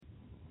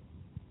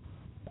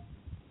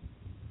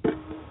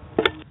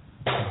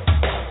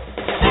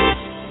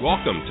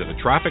Welcome to the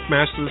Traffic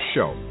Masters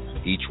Show.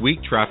 Each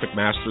week, Traffic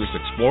Masters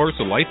explores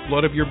the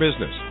lifeblood of your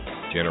business,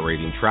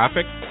 generating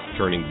traffic,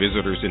 turning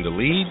visitors into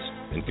leads,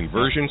 and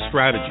conversion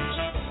strategies.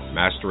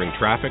 Mastering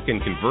traffic and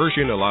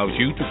conversion allows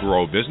you to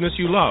grow a business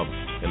you love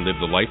and live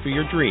the life of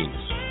your dreams.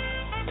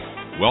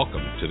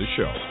 Welcome to the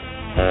show.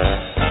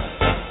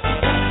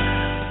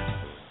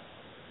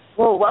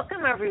 Well,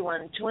 welcome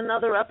everyone to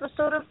another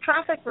episode of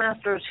Traffic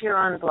Masters here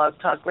on Blog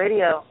Talk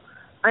Radio.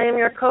 I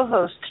am your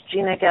co-host,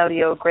 Gina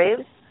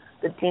Gaudio-Graves,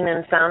 the Dean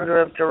and Founder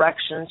of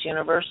Directions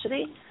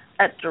University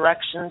at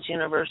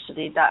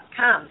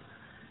directionsuniversity.com,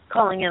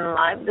 calling in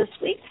live this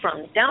week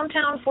from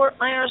downtown Fort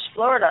Myers,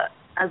 Florida,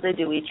 as I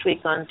do each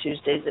week on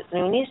Tuesdays at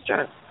noon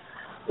Eastern.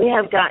 We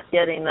have got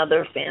yet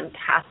another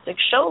fantastic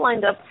show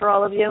lined up for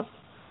all of you.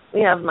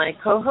 We have my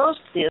co-host,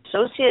 the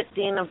Associate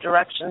Dean of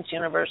Directions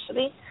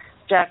University,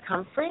 Jack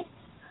Humphrey.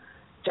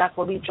 Jack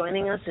will be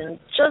joining us in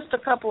just a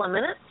couple of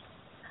minutes.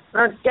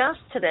 Our guest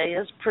today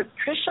is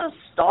Patricia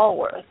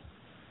Stallworth.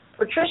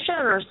 Patricia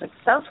and her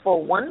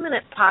successful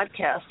 1-minute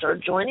podcast are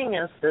joining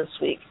us this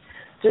week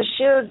to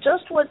share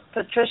just what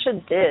Patricia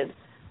did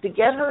to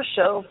get her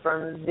show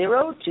from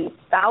zero to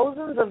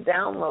thousands of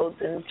downloads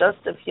in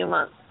just a few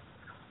months.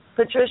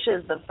 Patricia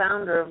is the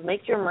founder of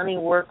Make Your Money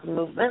Work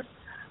Movement,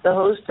 the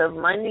host of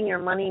Minding Your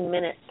Money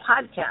Minute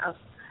podcast,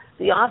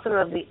 the author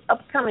of the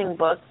upcoming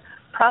book,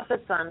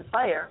 Profits on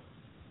Fire,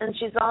 and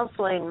she's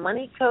also a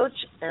money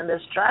coach and a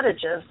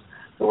strategist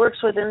who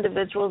works with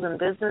individuals and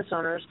business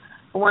owners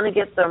who want to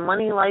get their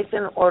money life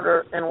in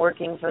order and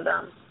working for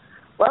them.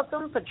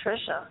 Welcome,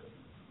 Patricia.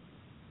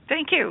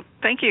 Thank you.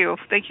 Thank you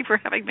for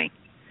having me.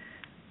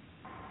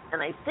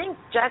 And I think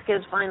Jack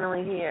is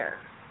finally here.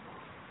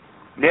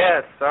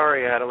 Yes,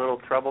 sorry, I had a little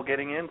trouble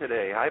getting in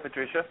today. Hi,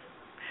 Patricia.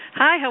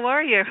 Hi, how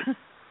are you?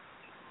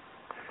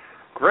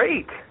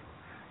 Great.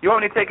 You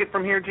want me to take it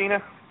from here,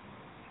 Gina?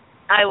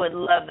 I would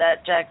love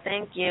that, Jack.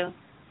 Thank you.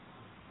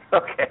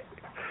 Okay.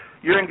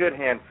 You're in good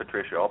hands,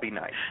 Patricia. I'll be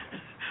nice.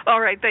 All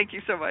right. Thank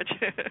you so much.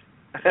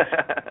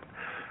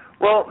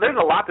 Well, there's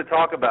a lot to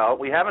talk about.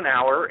 We have an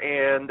hour,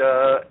 and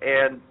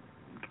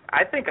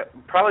I think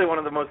probably one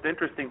of the most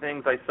interesting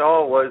things I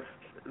saw was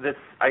this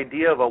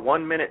idea of a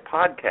 1-minute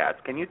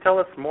podcast. Can you tell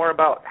us more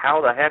about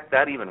how the heck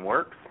that even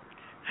works?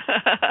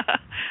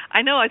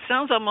 I know it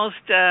sounds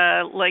almost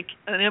like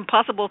an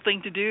impossible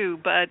thing to do,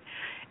 but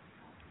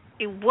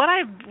what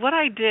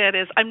I did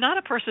is, I'm not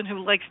a person who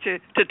likes to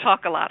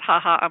talk a lot.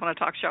 I'm on a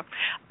talk show.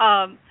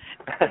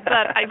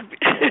 But I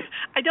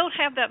don't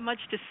have that much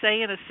to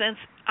say in a sense,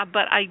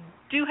 but I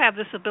do have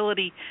this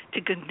ability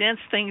to condense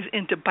things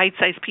into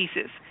bite-sized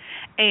pieces.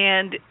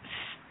 And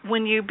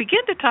when you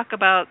begin to talk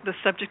about the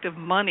subject of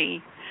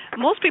money,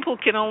 most people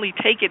can only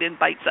take it in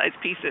bite-sized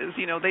pieces.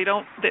 You know,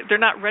 they're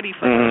not ready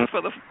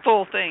for the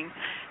full thing.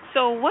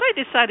 So what I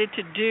decided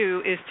to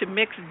do is to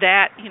mix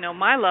that,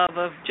 my love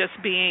of just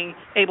being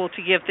able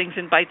to give things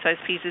in bite-sized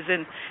pieces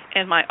and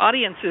my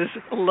audience's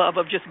love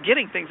of just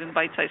getting things in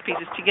bite-sized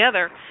pieces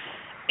together.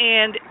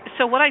 And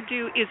so what I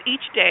do is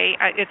each day,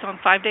 it's on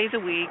 5 days a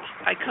week,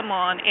 I come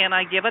on and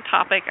I give a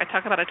topic, I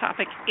talk about a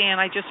topic, and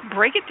I just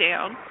break it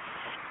down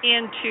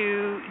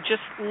into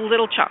just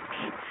little chunks.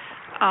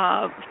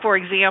 For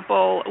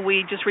example,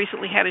 we just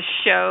recently had a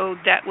show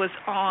that was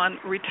on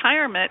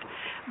retirement,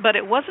 but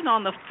it wasn't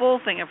on the full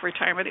thing of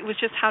retirement. It was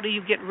just how do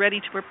you get ready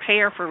to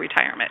prepare for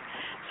retirement.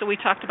 So we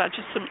talked about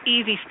just some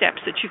easy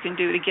steps that you can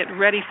do to get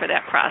ready for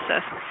that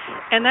process.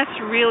 And that's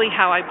really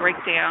how I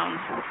break down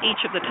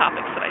each of the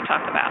topics that I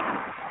talk about.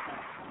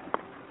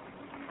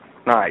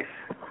 Nice.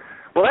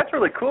 Well, that's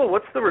really cool.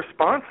 What's the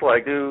response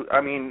like?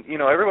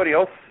 Everybody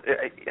else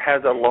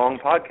has a long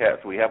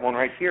podcast. We have one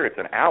right here. It's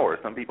an hour.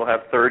 Some people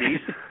have 30.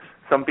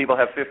 Some people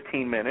have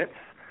 15 minutes.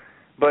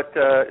 But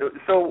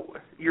so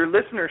your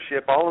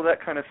listenership, all of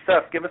that kind of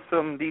stuff, give us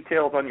some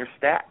details on your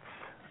stats.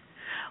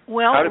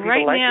 Well,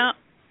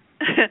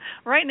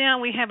 right now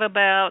we have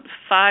about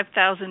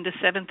 5,000 to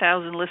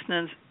 7,000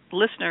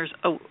 listeners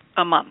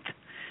a month.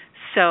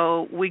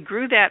 So we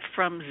grew that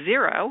from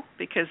zero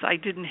because I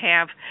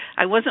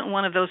wasn't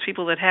one of those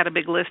people that had a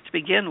big list to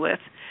begin with,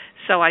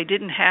 so I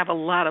didn't have a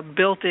lot of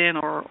built-in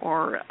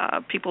or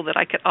people that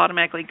I could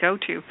automatically go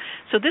to.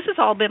 So this has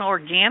all been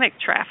organic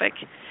traffic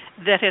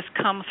that has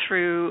come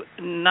through,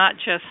 not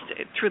just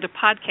through the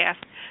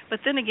podcast, but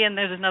then again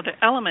there's another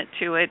element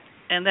to it,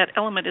 and that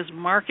element is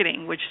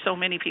marketing, which so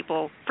many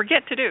people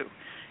forget to do.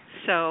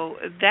 So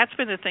that's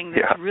been the thing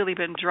that's really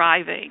been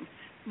driving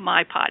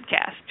my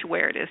podcast to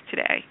where it is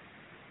today.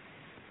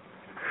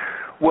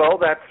 Well,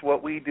 that's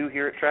what we do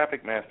here at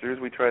Traffic Masters.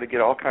 We try to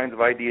get all kinds of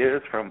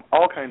ideas from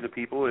all kinds of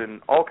people in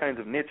all kinds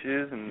of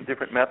niches and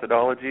different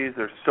methodologies.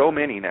 There's so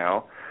many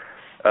now.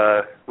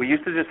 We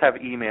used to just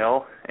have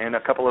email and a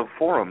couple of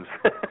forums.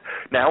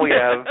 Now we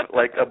have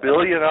like a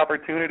billion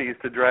opportunities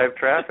to drive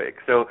traffic.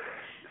 So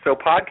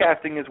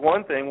podcasting is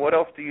one thing. What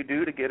else do you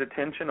do to get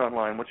attention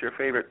online? What's your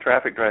favorite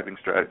traffic driving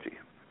strategy?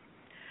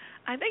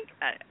 I think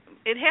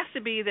it has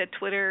to be that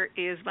Twitter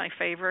is my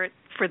favorite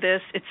for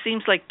this. It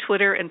seems like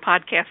Twitter and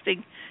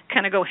podcasting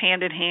kind of go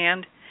hand in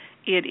hand.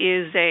 it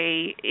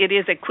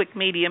is a quick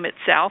medium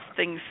itself.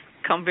 Things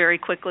come very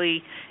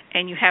quickly,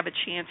 and you have a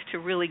chance to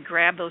really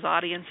grab those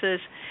audiences,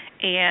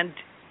 and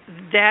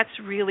that's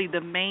really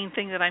the main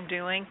thing that I'm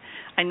doing.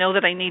 I know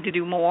that I need to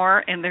do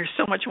more, and there's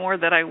so much more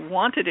that I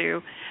want to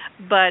do,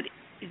 but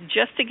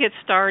just to get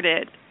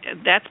started,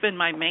 that's been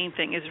my main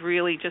thing, is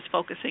really just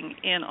focusing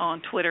in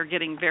on Twitter,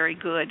 getting very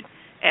good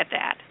at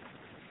that.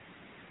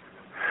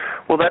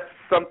 Well, that's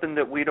something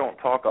that we don't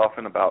talk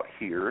often about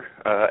here,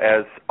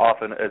 as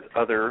often as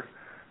other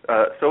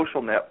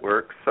social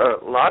networks.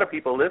 A lot of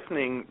people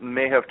listening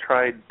may have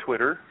tried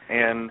Twitter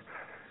and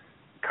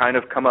kind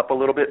of come up a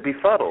little bit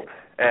befuddled,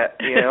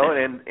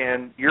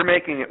 and you're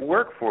making it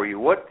work for you.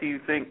 What do you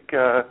think?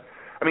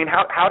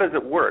 How does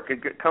it work?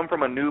 It come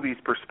from a newbie's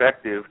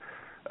perspective.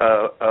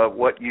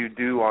 What you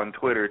do on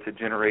Twitter to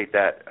generate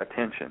that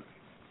attention?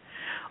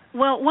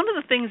 Well, one of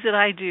the things that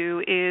I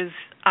do is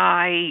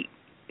I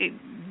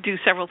do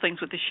several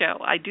things with the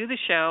show. I do the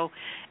show,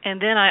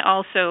 and then I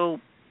also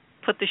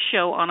put the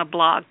show on a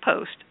blog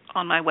post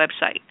on my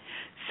website.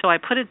 So I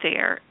put it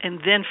there, and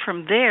then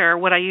from there,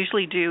 what I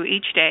usually do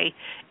each day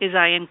is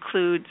I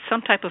include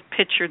some type of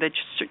picture that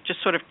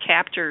just sort of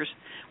captures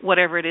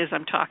whatever it is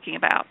I'm talking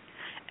about.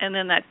 And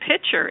then that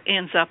picture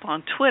ends up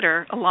on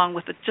Twitter along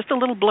with just a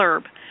little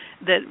blurb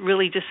that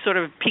really just sort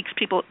of piques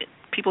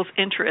people's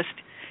interest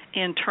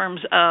in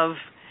terms of,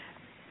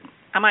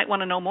 I might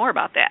want to know more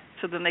about that.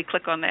 So then they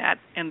click on that,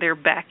 and they're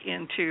back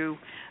into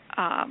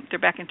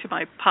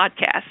my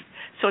podcast.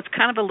 So it's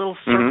kind of a little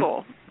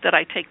circle that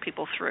I take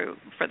people through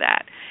for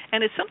that.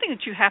 And it's something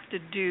that you have to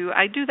do.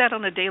 I do that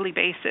on a daily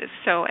basis.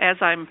 So as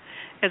I'm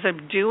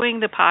doing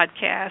the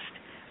podcast,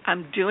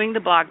 I'm doing the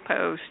blog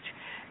post,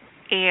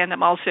 and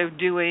I'm also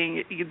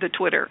doing the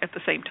Twitter at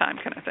the same time,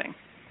 kind of thing.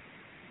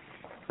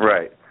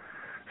 Right.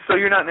 So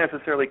you're not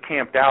necessarily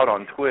camped out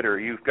on Twitter.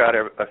 You've got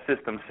a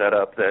system set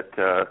up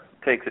that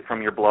takes it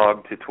from your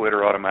blog to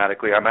Twitter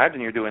automatically. I imagine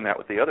you're doing that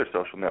with the other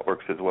social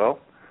networks as well.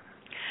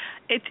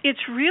 It's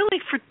really,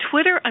 for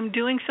Twitter, I'm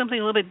doing something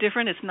a little bit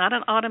different. It's not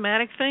an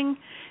automatic thing.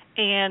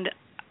 And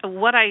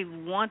what I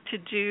want to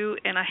do,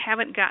 and I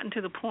haven't gotten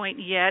to the point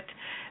yet,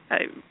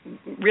 I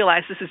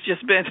realize this has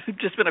just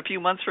been a few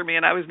months for me,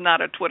 and I was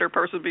not a Twitter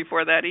person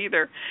before that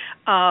either,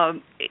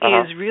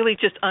 is really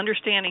just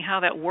understanding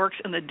how that works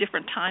in the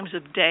different times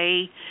of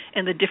day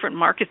and the different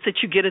markets that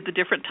you get at the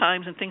different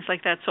times and things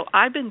like that. So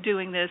I've been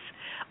doing this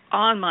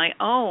on my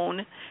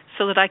own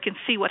so that I can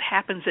see what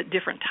happens at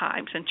different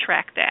times and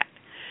track that.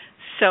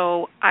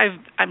 So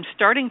I'm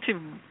starting to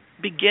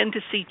begin to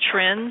see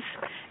trends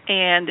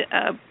and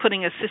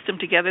putting a system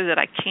together that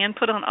I can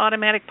put on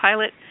automatic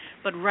pilot.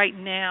 But right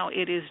now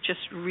it is just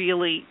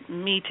really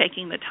me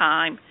taking the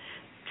time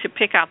to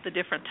pick out the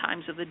different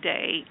times of the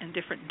day and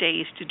different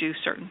days to do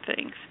certain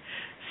things.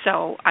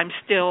 So I'm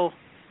still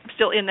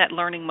in that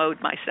learning mode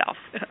myself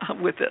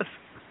with this.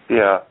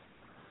 Yeah.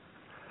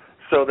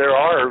 So there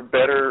are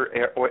better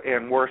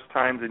and worse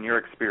times in your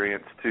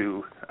experience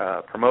to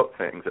promote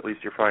things. At least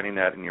you're finding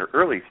that in your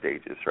early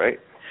stages, right?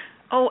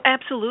 Oh,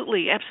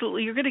 absolutely,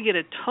 absolutely. You're going to get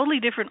a totally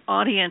different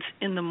audience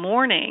in the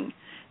morning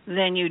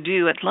than you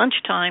do at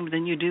lunchtime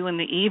than you do in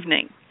the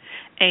evening.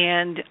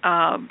 And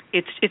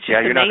it's just you're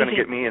amazing. Not going to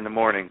get me in the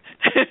morning.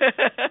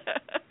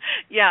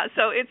 Yeah,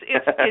 so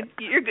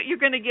you're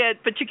going to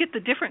get, but you get the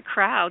different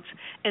crowds,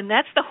 and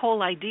that's the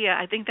whole idea.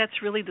 I think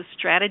that's really the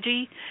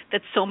strategy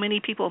that so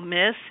many people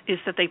miss, is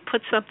that they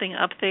put something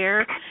up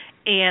there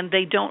and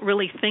they don't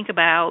really think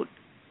about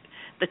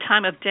the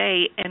time of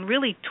day and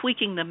really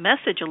tweaking the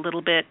message a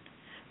little bit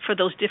for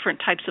those different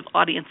types of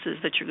audiences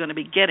that you're going to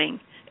be getting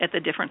at the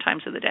different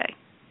times of the day.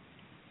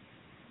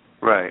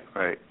 Right.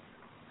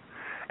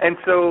 And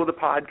so the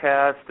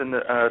podcast and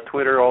the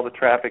Twitter, all the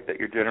traffic that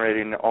you're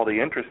generating, all the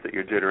interest that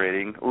you're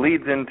generating,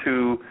 leads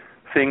into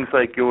things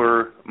like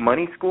your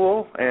money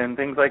school and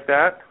things like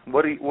that.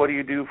 What do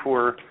you do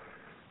for?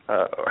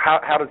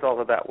 How does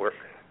all of that work?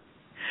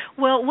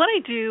 Well, what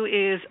I do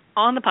is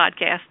on the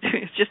podcast.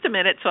 It's just a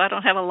minute, so I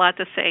don't have a lot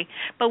to say.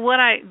 But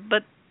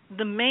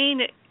the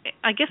main,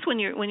 I guess, when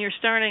you're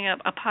starting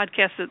a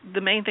podcast,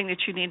 the main thing that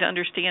you need to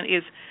understand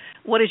is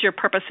what is your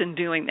purpose in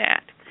doing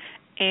that.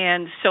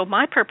 And so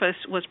my purpose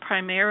was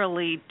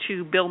primarily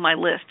to build my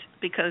list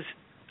because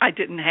I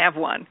didn't have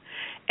one.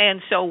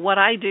 And so what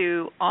I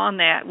do on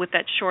that with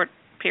that short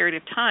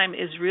period of time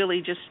is really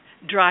just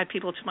drive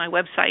people to my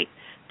website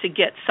to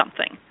get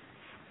something.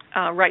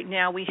 Right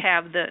now we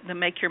have the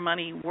Make Your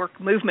Money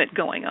Work movement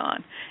going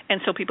on.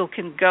 And so people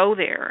can go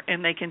there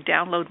and they can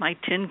download my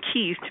 10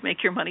 keys to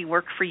make your money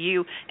work for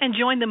you and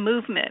join the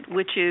movement,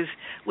 which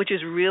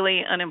is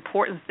really an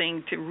important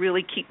thing to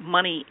really keep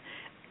money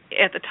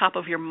at the top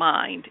of your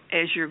mind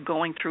as you're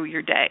going through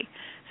your day.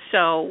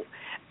 So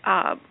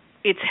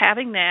it's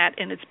having that,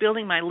 and it's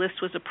building my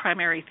list was a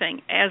primary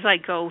thing. As I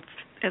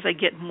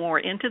get more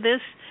into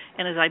this,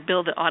 and as I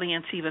build the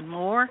audience even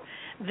more,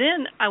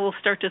 then I will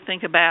start to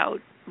think about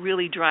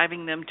really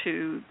driving them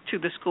to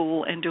the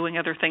school and doing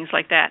other things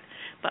like that.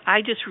 But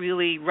I just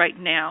really, right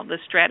now, the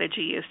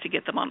strategy is to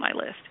get them on my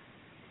list.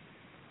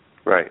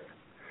 Right.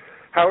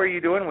 How are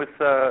you doing with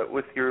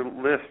your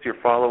list, your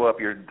follow-up,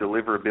 your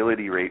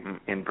deliverability rate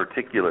in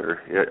particular?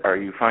 Are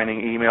you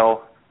finding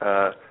email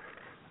a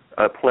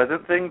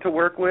pleasant thing to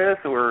work with,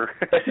 or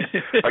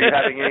are you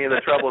having any of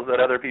the troubles that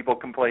other people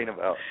complain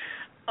about?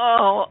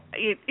 Oh,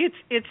 it's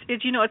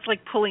it's like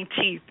pulling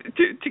teeth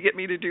to get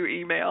me to do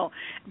email.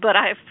 But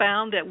I have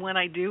found that when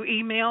I do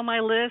email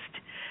my list,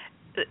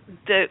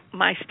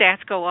 my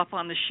stats go up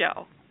on the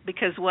show,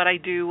 because what I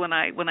do when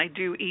I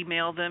do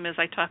email them is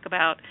I talk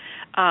about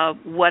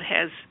what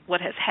has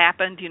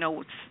happened,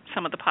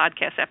 some of the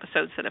podcast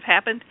episodes that have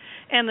happened,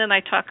 and then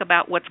I talk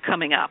about what's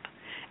coming up,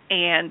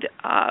 and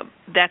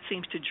that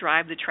seems to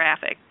drive the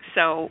traffic.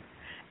 So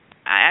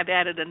I've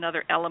added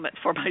another element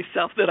for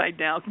myself that I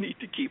now need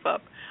to keep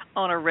up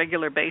on a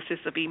regular basis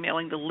of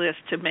emailing the list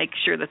to make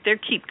sure that they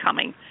keep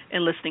coming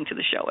and listening to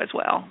the show as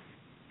well.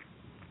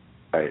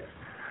 Right.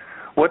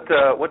 What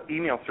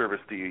email service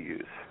do you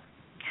use?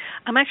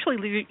 I'm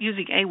actually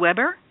using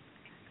Aweber,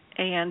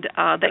 and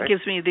that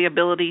gives me the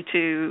ability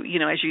to,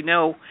 as you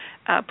know,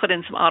 put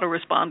in some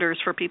autoresponders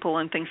for people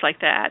and things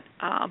like that.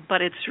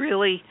 But it's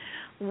really,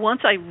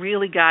 once I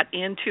really got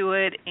into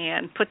it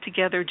and put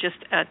together just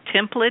a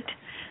template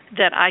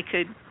that I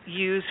could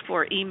use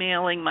for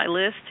emailing my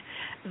list,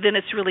 then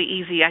it's really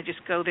easy. I just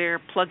go there,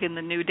 plug in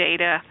the new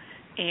data,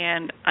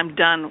 and I'm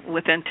done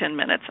within 10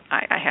 minutes.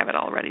 I have it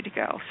all ready to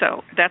go.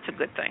 So that's a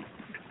good thing.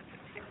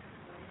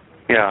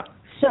 Yeah.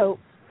 So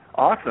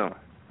awesome.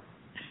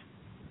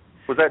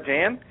 Was that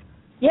Jan?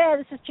 Yeah,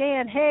 this is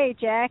Jan. Hey,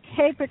 Jack.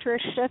 Hey,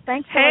 Patricia.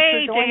 Thanks so much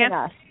for joining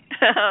us.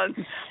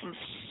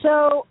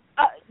 So,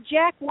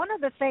 Jack, one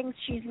of the things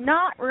she's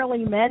not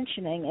really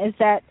mentioning is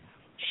that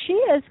she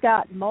has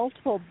got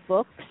multiple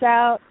books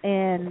out,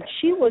 and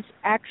she was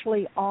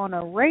actually on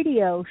a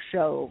radio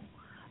show,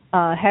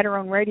 had her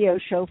own radio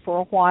show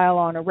for a while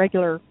on a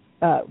regular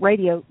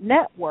radio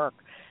network.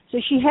 So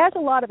she has a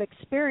lot of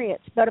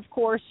experience, but of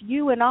course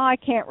you and I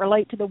can't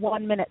relate to the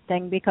 1 minute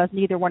thing, because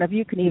neither one of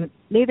us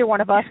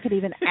can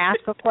even ask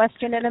a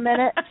question in a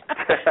minute,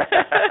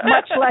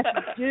 much less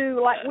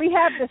do. Like, we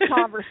have this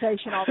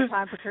conversation all the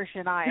time, Patricia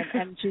and I,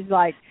 and she's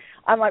like,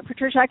 I'm like,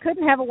 Patricia, I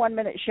couldn't have a 1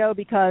 minute show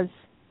because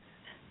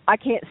I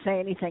can't say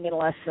anything in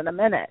less than a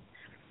minute.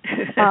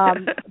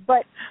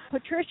 But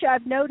Patricia,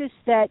 I've noticed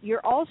that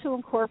you're also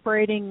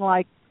incorporating,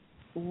 like,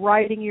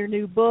 writing your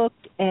new book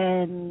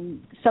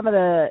and some of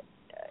the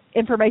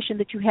information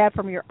that you have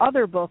from your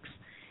other books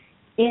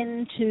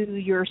into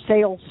your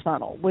sales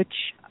funnel, which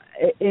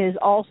is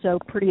also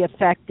pretty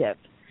effective,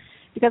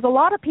 because a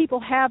lot of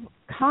people have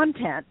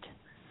content,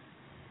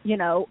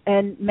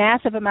 and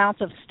massive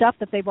amounts of stuff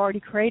that they've already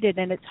created,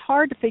 and it's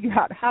hard to figure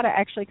out how to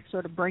actually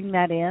sort of bring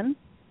that in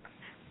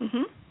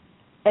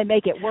and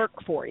make it work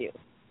for you.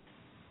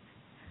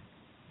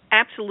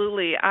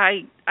 Absolutely.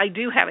 I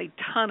do have a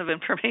ton of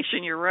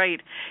information, you're right.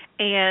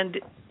 And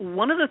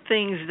one of the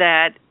things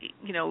that,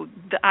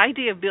 the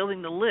idea of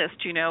building the list,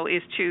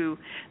 is to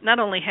not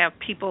only have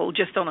people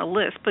just on a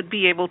list, but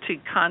be able to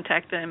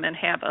contact them and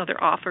have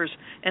other offers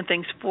and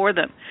things for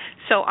them.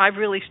 So I've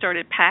really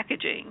started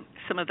packaging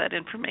some of that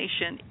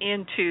information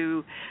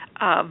into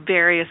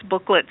various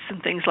booklets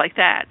and things like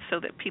that,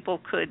 so that people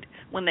could,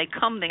 when they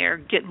come there,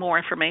 get more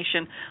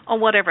information on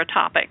whatever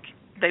topic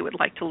they would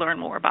like to learn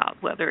more about,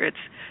 whether it's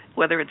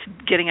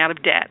getting out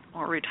of debt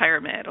or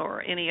retirement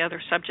or any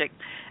other subject.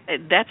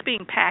 That's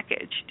being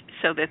packaged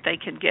so that they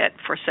can get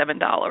for $7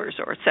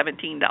 or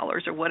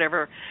 $17 or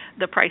whatever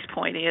the price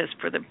point is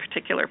for the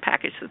particular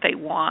package that they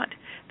want.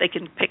 They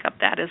can pick up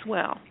that as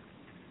well.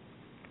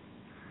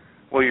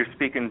 Well, you're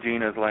speaking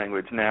Gina's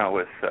language now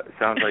with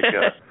sounds like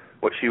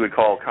what she would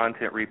call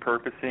content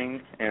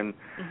repurposing, and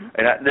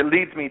that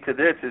leads me to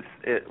this.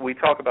 We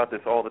talk about this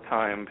all the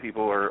time.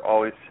 People are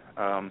always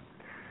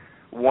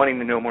wanting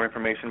to know more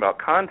information about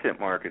content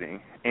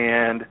marketing,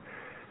 and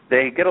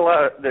they get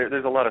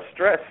there's a lot of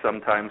stress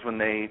sometimes when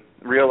they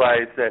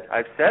realize that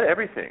I've said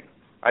everything.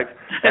 And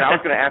I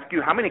was going to ask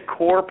you, how many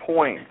core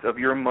points of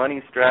your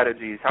money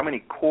strategies, how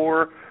many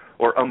core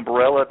or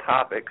umbrella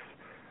topics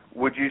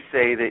would you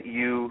say that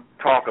you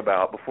talk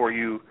about before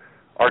you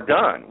are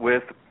done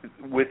with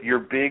your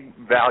big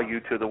value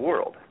to the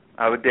world?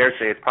 I would dare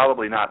say it's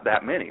probably not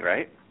that many,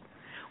 right?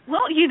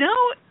 Well,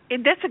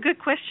 that's a good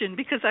question,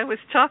 because I was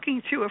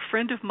talking to a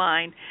friend of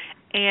mine,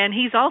 and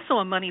he's also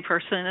a money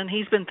person, and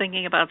he's been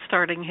thinking about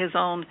starting his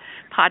own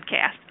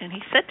podcast. And he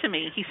said to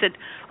me,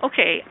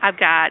 okay, I've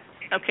got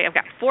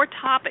 4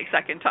 topics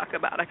I can talk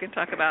about. I can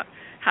talk about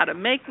how to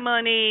make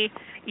money,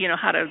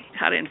 how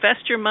to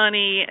invest your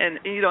money, and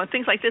and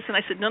things like this. And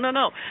I said, no.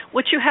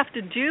 What you have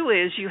to do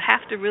is you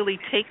have to really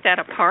take that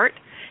apart,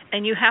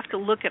 and you have to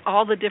look at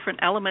all the different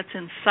elements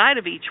inside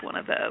of each one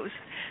of those,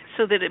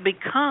 so that it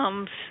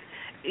becomes,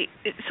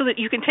 so that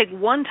you can take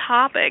one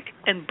topic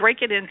and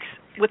break it in.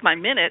 With my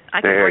minute, I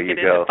can break it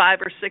into 5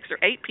 or 6 or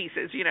 8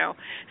 pieces,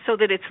 so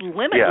that it's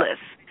limitless.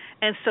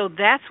 Yeah. And so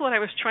that's what I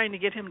was trying to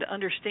get him to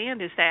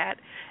understand, is that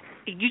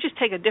you just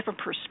take a different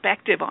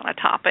perspective on a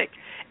topic,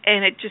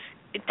 and it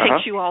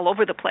takes you all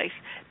over the place.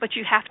 But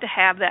you have to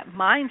have that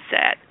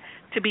mindset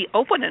to be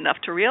open enough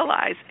to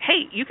realize,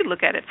 hey, you can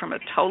look at it from a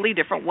totally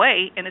different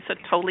way, and it's a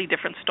totally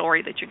different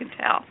story that you can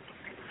tell.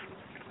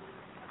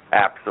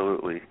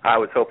 Absolutely. I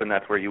was hoping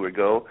that's where you would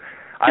go.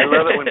 I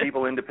love it when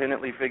people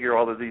independently figure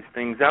all of these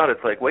things out.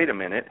 It's like, wait a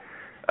minute,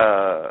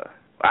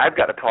 I've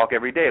got to talk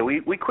every day.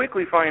 We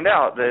quickly find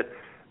out that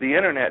the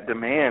Internet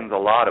demands a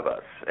lot of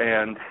us,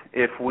 and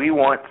if we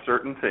want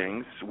certain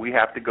things, we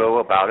have to go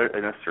about it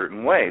in a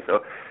certain way. So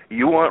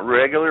you want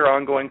regular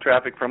ongoing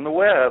traffic from the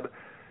web,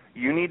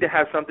 you need to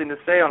have something to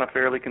say on a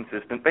fairly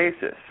consistent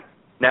basis.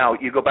 Now,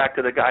 you go back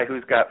to the guy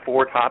who's got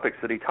 4 topics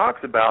that he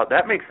talks about,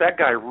 that makes that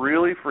guy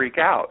really freak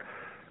out.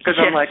 Because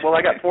I'm like, well,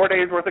 I got 4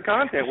 days worth of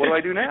content. What do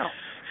I do now?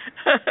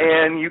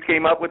 And you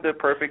came up with the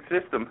perfect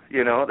system.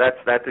 You know,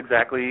 that's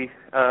exactly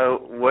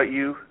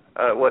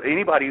what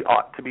anybody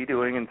ought to be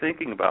doing and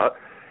thinking about.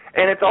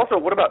 And it's also,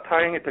 what about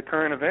tying it to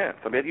current events?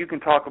 I mean, you can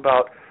talk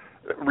about,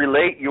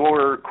 relate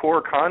your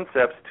core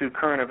concepts to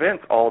current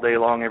events all day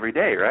long, every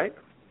day, right?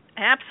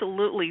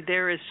 Absolutely.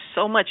 There is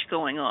so much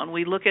going on.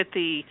 We look at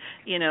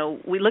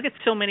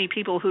so many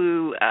people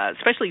who,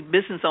 especially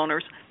business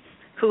owners,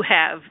 who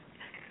have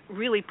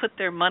really put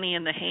their money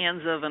in the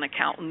hands of an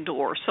accountant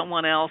or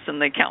someone else,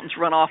 and the accountants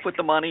run off with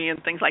the money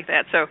and things like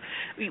that. So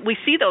we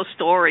see those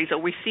stories, or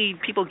we see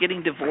people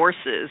getting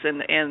divorces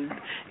and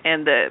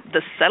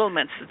the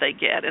settlements that they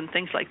get and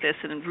things like this,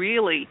 and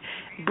really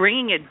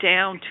bringing it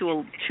down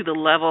to the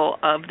level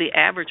of the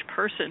average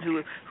person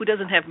who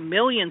doesn't have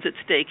millions at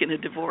stake in a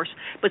divorce,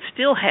 but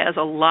still has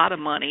a lot of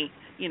money,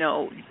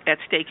 at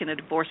stake in a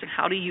divorce. And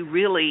how do you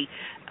really,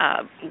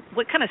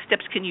 what kind of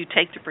steps can you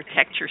take to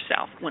protect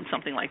yourself when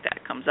something like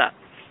that comes up?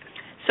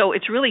 So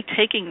it's really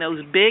taking those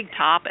big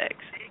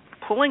topics,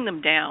 pulling them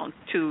down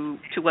to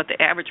what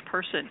the average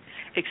person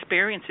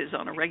experiences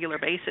on a regular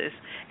basis,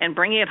 and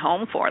bringing it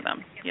home for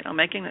them,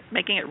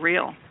 making it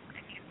real.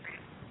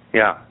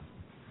 Yeah,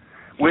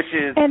 which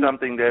is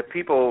something that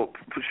people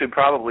should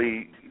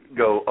probably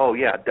go, oh,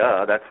 yeah,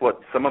 duh, that's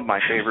what some of my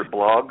favorite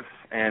blogs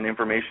and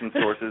information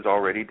sources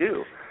already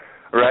do,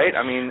 right?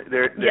 I mean,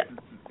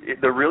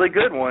 the really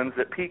good ones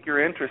that pique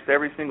your interest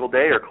every single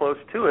day or close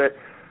to it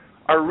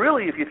are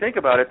really, if you think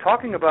about it,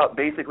 talking about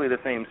basically the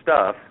same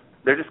stuff.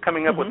 They're just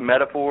coming up with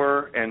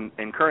metaphor and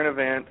current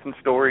events and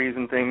stories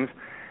and things.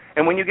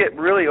 And when you get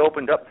really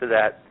opened up to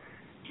that,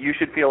 you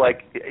should feel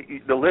like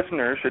the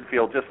listener should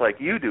feel just like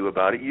you do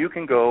about it. You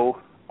can go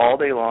all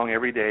day long,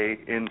 every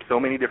day, in so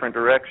many different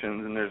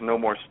directions, and there's no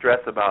more stress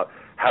about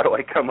how do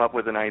I come up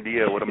with an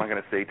idea, what am I going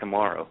to say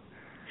tomorrow.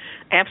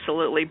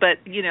 Absolutely,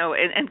 but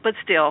but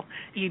still,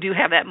 you do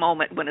have that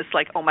moment when it's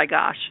like, oh my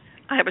gosh,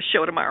 I have a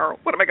show tomorrow.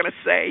 What am I going to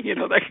say?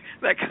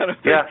 That kind of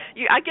thing.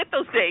 Yeah. I get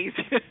those days.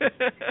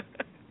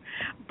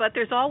 But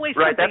there's always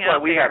right. Something That's why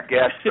out we there. have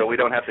guests, so we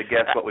don't have to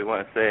guess what we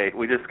want to say.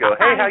 We just go,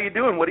 hey, how you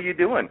doing? What are you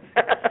doing?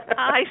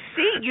 I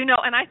see.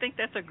 And I think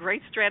that's a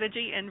great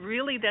strategy, and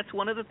really that's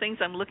one of the things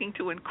I'm looking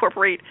to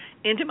incorporate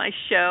into my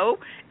show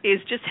is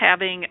just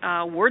having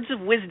words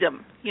of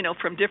wisdom,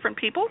 from different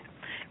people,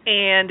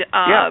 and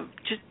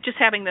just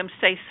having them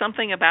say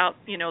something about,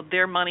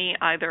 their money,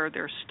 either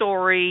their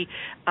story,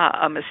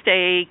 a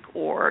mistake,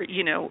 or,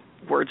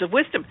 words of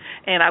wisdom.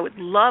 And I would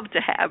love to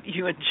have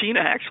you and Gina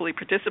actually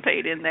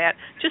participate in that.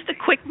 Just a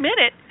quick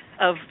minute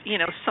of,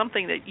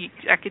 something that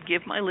I could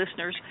give my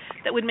listeners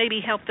that would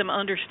maybe help them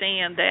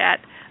understand that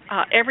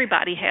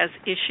everybody has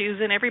issues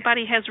and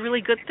everybody has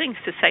really good things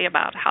to say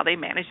about how they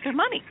manage their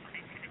money.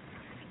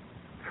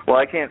 Well,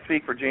 I can't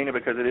speak for Gina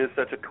because it is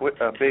such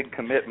a big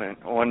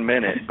commitment, 1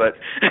 minute, but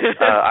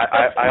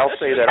I'll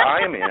say that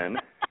I'm in.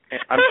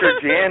 I'm sure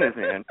Jan is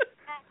in.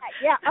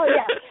 Yeah,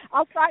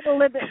 I'll try to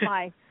limit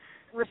my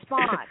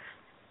response.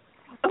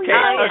 Okay.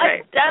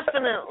 I'm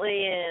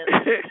definitely in.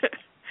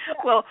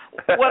 Well,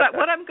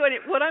 what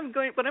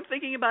I'm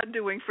thinking about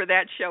doing for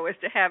that show is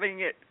to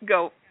having it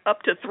go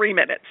up to 3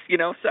 minutes.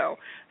 So.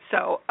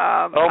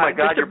 Oh my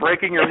God, you're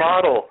breaking your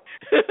model.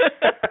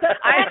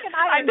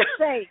 I would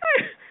say.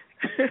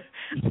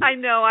 I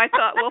know. I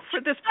thought, well,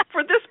 for this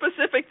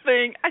specific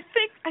thing, I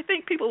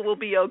think people will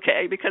be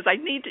okay because I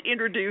need to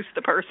introduce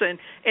the person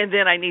and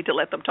then I need to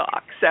let them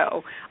talk.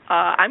 So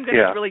I'm going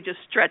to really just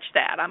stretch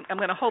that. I'm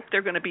going to hope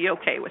they're going to be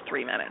okay with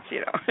 3 minutes.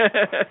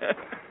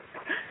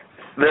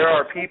 There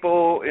are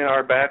people in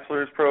our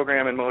bachelor's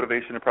program and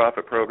Motivation to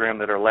Profit program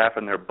that are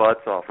laughing their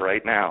butts off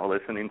right now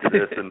listening to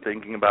this and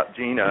thinking about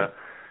Gina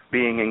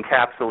being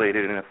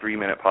encapsulated in a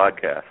 3-minute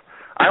podcast.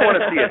 I want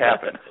to see it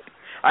happen.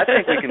 I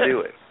think we can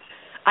do it.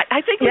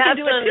 I think we can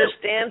do it. You have to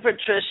understand,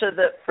 Patricia,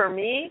 that for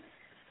me,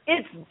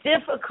 it's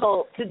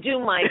difficult to do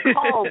my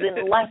calls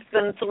in less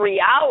than 3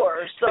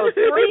 hours. So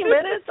 3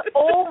 minutes,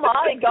 oh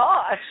my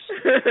gosh!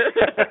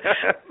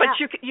 But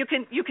you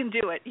can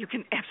do it. You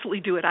can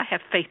absolutely do it. I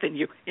have faith in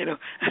you.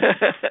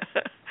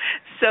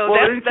 So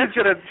well,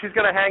 she's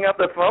gonna hang up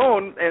the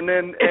phone and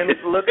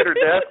look at her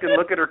desk and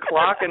look at her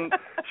clock, and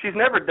she's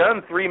never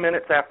done 3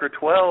 minutes after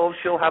 12.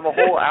 She'll have a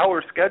whole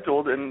hour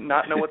scheduled and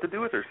not know what to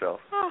do with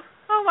herself.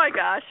 Oh my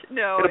gosh,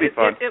 no! It'll be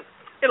fun.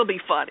 It'll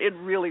be fun. It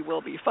really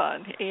will be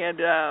fun, and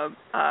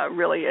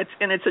really,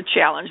 it's a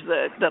challenge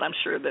that I'm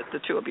sure that the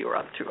two of you are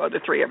up to, or the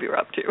three of you are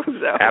up to.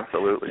 So.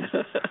 Absolutely.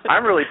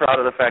 I'm really proud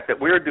of the fact that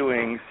we're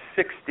doing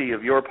 60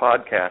 of your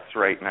podcasts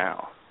right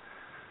now.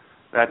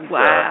 That's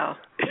wow.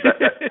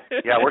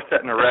 Yeah, we're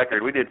setting a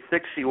record. We did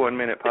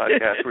 61-minute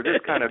podcasts. We're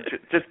just kind of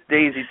just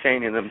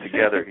daisy-chaining them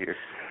together here.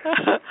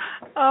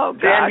 Oh,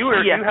 gosh. Dan,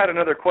 you had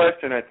another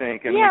question, I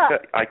think, and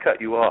I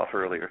cut you off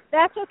earlier.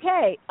 That's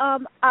okay.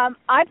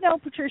 I've known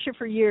Patricia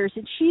for years,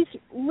 and she's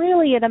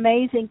really an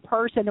amazing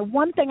person. And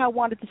one thing I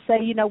wanted to say,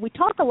 we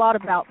talk a lot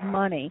about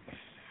money,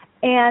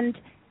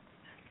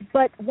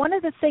 but one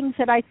of the things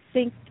that I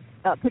think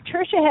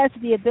Patricia has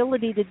the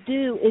ability to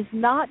do is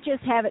not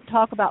just have it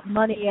talk about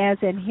money as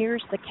in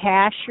here's the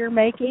cash you're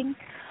making,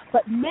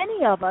 but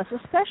many of us,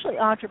 especially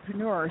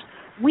entrepreneurs,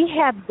 we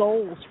have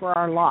goals for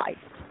our life,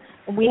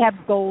 and we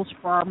have goals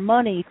for our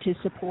money to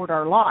support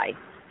our life.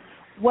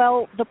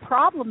 Well, the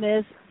problem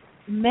is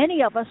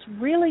many of us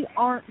really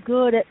aren't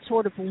good at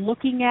sort of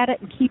looking at it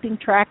and keeping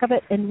track of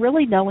it and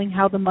really knowing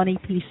how the money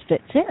piece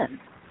fits in.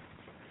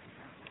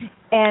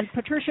 And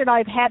Patricia and I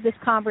have had this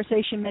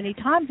conversation many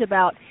times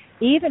about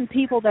even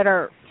people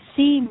that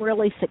seem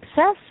really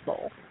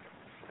successful,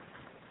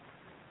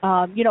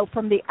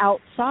 from the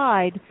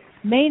outside,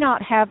 may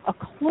not have a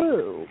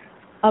clue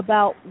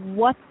about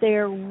what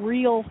their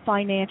real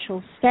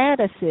financial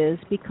status is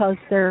because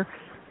they're,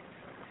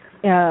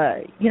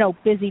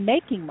 busy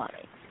making money.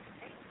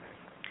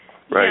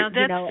 Right.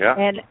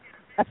 And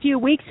a few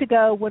weeks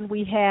ago when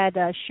we had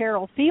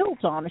Cheryl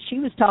Fields on, she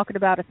was talking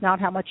about it's not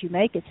how much you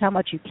make, it's how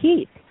much you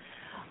keep.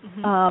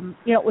 Mm-hmm.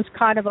 It was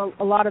kind of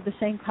a lot of the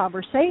same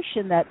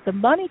conversation, that the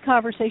money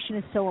conversation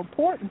is so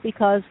important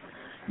because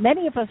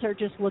many of us are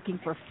just looking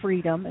for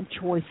freedom and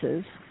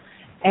choices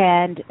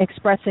and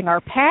expressing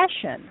our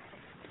passion,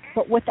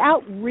 but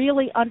without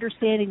really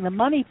understanding the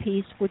money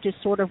piece, which is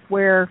sort of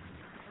where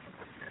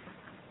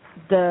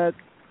the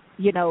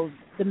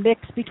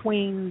mix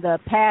between the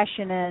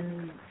passion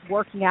and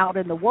working out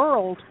in the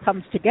world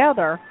comes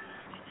together,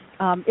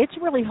 it's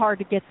really hard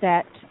to get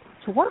that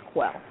to work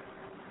well.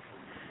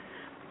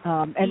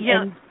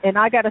 And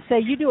I got to say,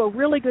 you do a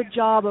really good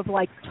job of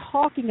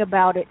talking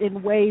about it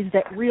in ways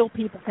that real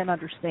people can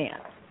understand.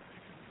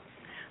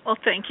 Well,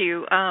 thank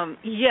you.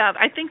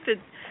 I think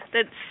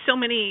that so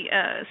many,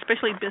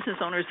 especially business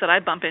owners that I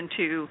bump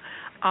into,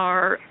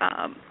 are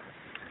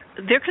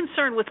they're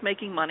concerned with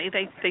making money.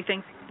 They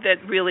think that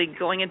really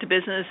going into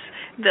business,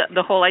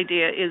 the whole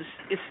idea is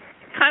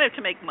kind of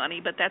to make money,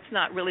 but that's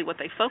not really what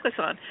they focus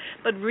on.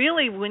 But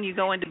really, when you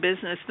go into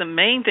business, the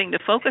main thing to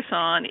focus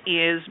on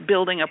is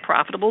building a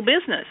profitable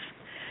business.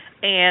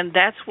 And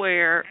that's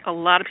where a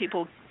lot of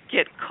people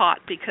get caught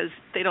because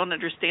they don't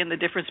understand the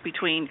difference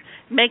between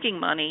making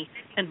money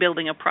and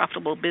building a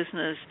profitable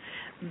business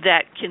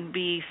that can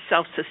be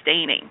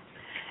self-sustaining.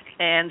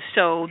 And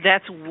so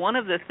that's one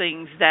of the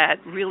things that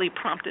really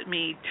prompted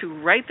me to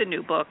write the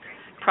new book,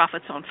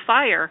 Profits on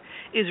Fire,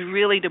 is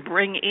really to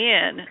bring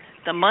in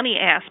the money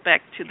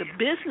aspect to the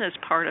business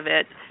part of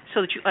it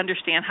so that you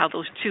understand how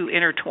those two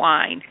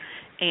intertwine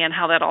and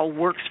how that all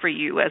works for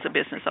you as a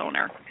business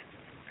owner.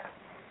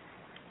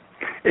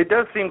 It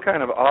does seem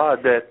kind of odd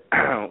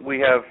that we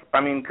have,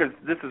 because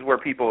this is where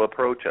people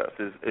approach us,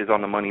 is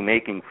on the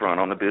money-making front,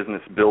 on the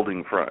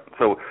business-building front.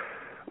 So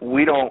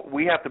we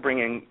have to bring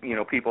in,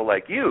 people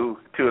like you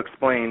to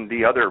explain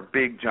the other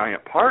big,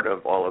 giant part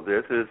of all of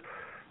this is,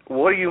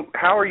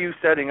 how are you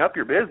setting up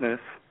your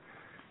business?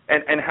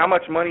 And how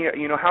much money,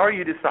 how are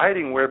you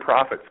deciding where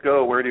profits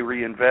go, where to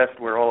reinvest,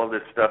 where all of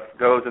this stuff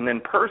goes? And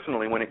then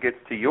personally, when it gets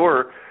to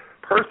your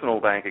personal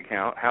bank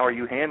account, how are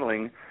you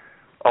handling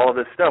all of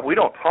this stuff? We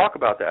don't talk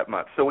about that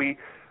much. So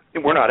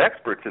we're not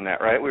experts in that,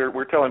 right?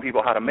 We're telling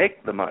people how to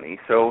make the money.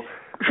 So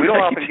we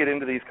don't often get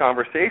into these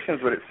conversations,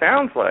 but it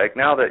sounds like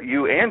now that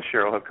you and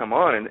Cheryl have come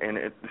on and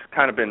it's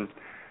kind of been,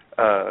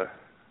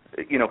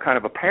 kind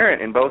of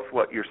apparent in both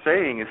what you're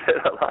saying is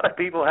that a lot of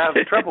people have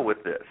trouble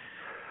with this.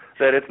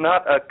 That it's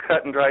not a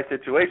cut and dry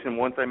situation.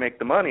 Once I make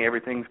the money,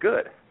 everything's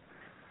good.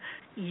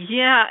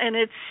 Yeah, and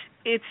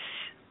it's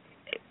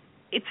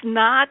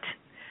not.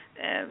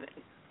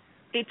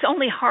 It's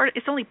only hard.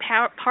 It's only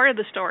part of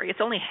the story. It's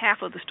only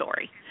half of the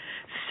story.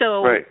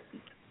 So right.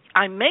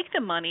 I make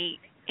the money,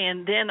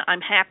 and then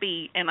I'm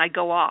happy, and I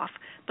go off.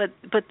 But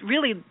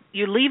really,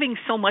 you're leaving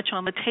so much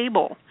on the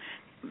table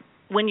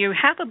when you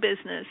have a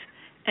business,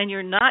 and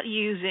you're not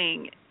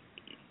using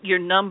your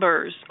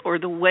numbers or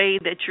the way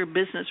that your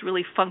business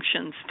really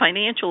functions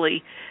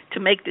financially to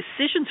make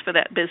decisions for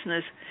that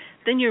business,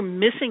 then you're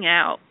missing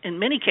out in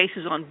many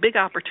cases on big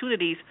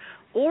opportunities,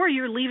 or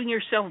you're leaving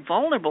yourself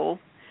vulnerable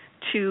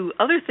to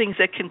other things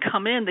that can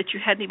come in that you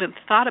hadn't even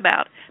thought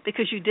about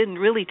because you didn't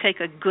really take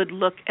a good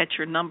look at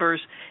your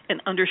numbers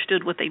and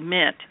understood what they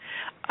meant.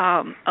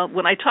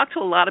 When I talk to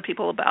a lot of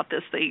people about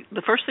this,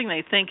 the first thing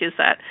they think is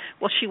that,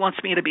 well, she wants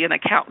me to be an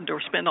accountant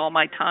or spend all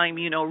my time,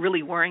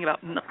 really worrying about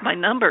my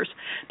numbers.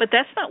 But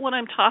that's not what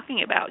I'm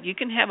talking about. You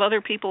can have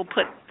other people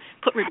put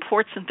put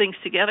reports and things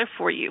together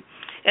for you.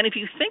 And if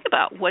you think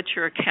about what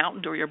your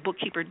accountant or your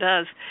bookkeeper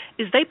does,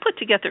 is they put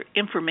together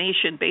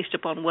information based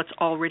upon what's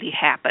already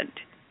happened.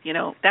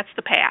 That's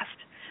the past.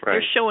 Right.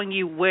 They're showing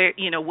you where,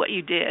 what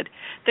you did.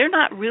 They're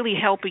not really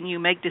helping you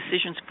make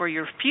decisions for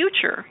your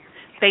future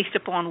based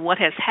upon what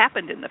has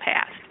happened in the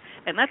past.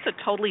 And that's a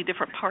totally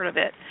different part of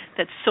it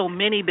that so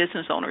many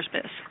business owners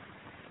miss.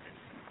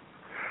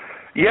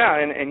 Yeah,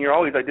 and you're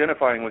always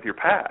identifying with your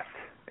past.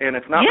 And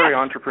it's not very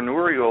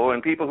entrepreneurial,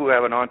 and people who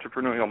have an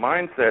entrepreneurial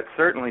mindset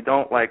certainly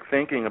don't like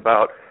thinking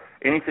about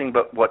anything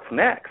but what's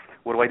next.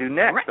 What do I do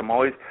next?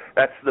 Right.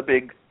 That's the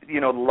big,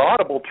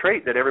 laudable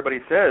trait that everybody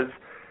says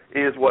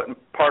is what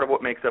part of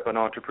what makes up an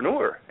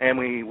entrepreneur, and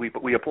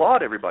we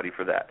applaud everybody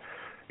for that.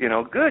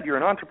 Good, you're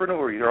an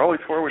entrepreneur. You're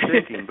always forward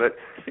thinking, but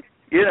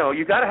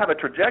you got to have a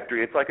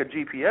trajectory. It's like a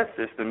GPS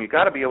system. You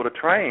got to be able to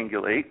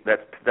triangulate.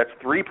 That's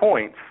 3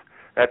 points.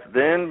 That's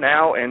then,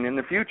 now, and in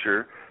the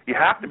future. You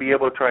have to be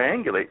able to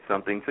triangulate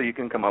something so you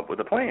can come up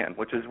with a plan,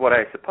 which is what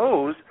I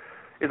suppose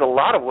is a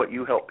lot of what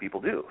you help people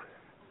do.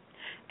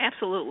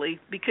 Absolutely,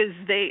 because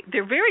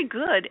they're very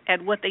good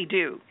at what they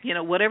do.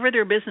 Whatever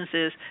their business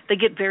is, they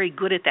get very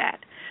good at that.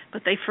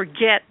 But they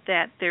forget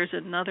that there's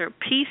another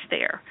piece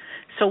there.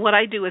 So what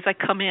I do is I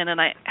come in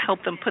and I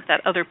help them put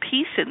that other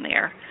piece in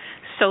there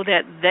so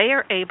that they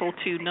are able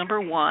to,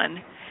 number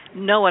one,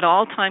 know at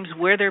all times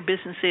where their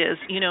business is.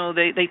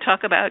 They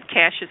talk about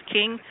cash is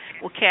king.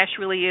 Well, cash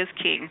really is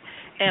king.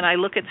 And I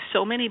look at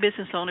so many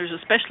business owners,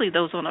 especially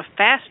those on a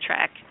fast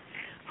track,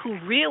 who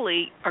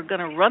really are going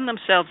to run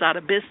themselves out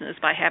of business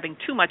by having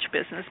too much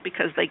business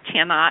because they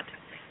cannot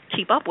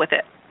keep up with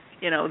it.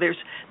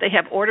 They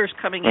have orders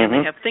coming in,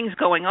 they have things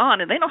going on,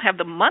 and they don't have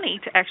the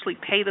money to actually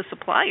pay the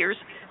suppliers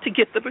to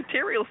get the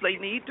materials they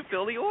need to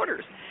fill the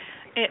orders.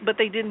 But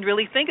they didn't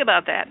really think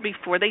about that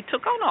before they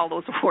took on all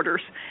those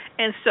orders.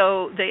 And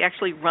so they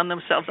actually run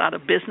themselves out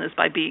of business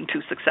by being too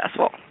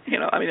successful.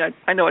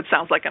 I know it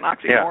sounds like an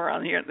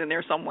oxymoron here and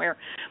there somewhere,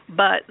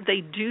 but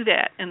they do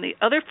that. And the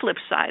other flip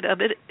side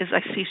of it is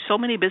I see so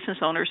many business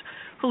owners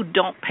who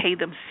don't pay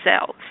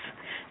themselves.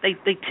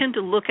 They tend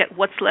to look at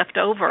what's left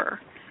over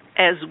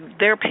as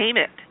their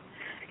payment.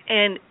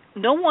 And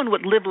no one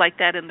would live like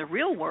that in the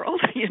real world,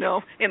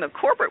 in the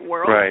corporate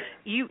world. Right.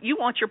 You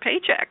want your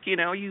paycheck, you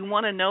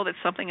want to know that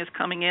something is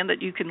coming in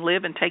that you can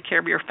live and take care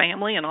of your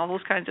family and all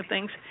those kinds of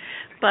things.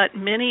 But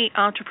many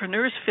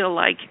entrepreneurs feel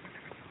like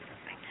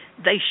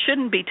they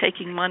shouldn't be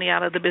taking money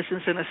out of the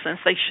business in a sense.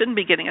 They shouldn't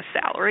be getting a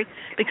salary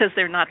because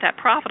they're not that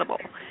profitable.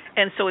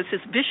 And so it's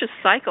this vicious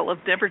cycle of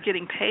never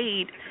getting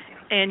paid,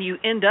 and you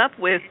end up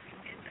with,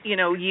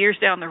 years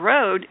down the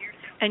road,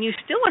 and you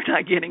still are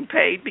not getting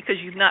paid because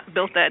you've not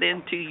built that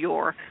into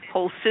your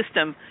whole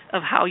system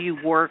of how you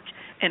work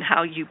and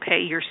how you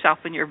pay yourself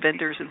and your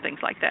vendors and things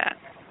like that.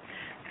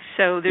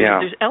 So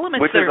there's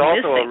elements which that are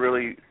missing. Which is also a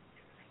really,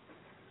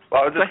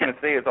 I was just going to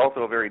say it's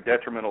also a very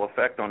detrimental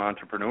effect on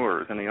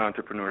entrepreneurs and the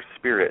entrepreneur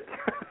spirit.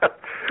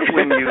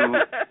 When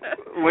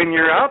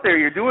you're out there,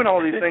 you're doing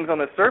all these things on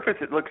the surface,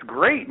 it looks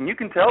great, and you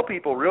can tell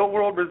people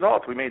real-world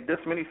results. We made this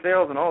many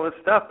sales and all this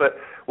stuff, but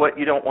what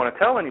you don't want to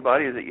tell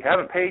anybody is that you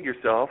haven't paid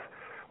yourself,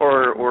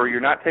 or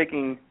you're not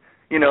taking,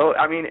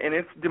 and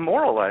it's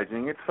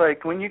demoralizing. It's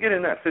like when you get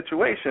in that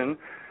situation,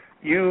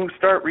 you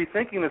start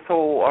rethinking this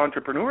whole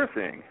entrepreneur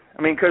thing.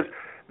 Because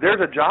there's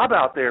a job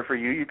out there for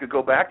you could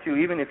go back to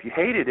even if you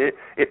hated it.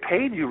 It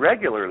paid you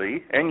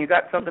regularly, and you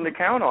got something to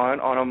count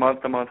on a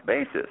month-to-month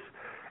basis.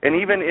 And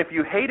even if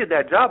you hated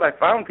that job, I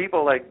found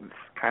people like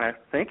kind of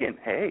thinking,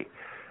 hey,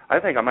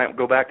 I think I might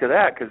go back to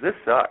that because this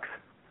sucks.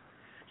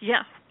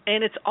 Yeah,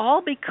 and it's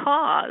all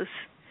because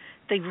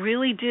they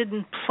really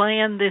didn't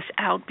plan this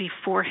out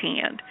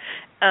beforehand.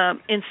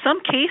 In some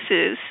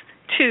cases,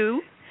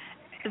 too,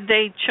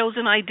 they chose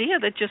an idea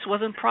that just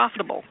wasn't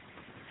profitable,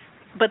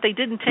 but they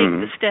didn't take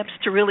the steps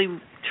to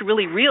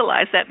really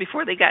realize that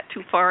before they got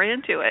too far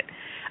into it.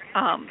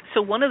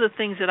 So one of the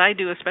things that I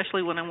do,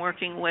 especially when I'm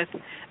working with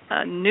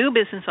new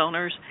business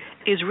owners,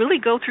 is really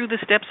go through the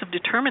steps of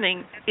determining,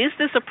 is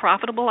this a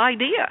profitable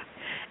idea?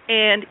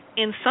 And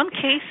in some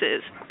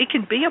cases, it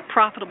can be a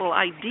profitable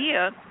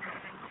idea,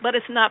 but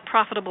it's not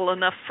profitable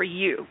enough for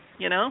you,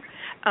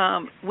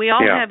 We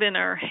all have in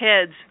our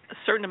heads a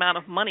certain amount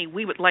of money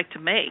we would like to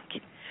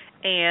make,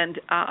 and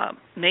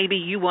maybe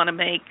you want to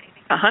make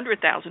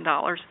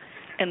 $100,000,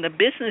 and the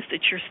business that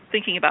you're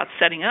thinking about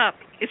setting up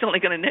is only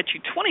going to net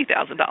you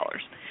 $20,000.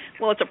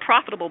 Well, it's a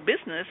profitable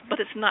business, but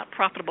it's not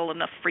profitable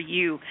enough for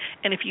you.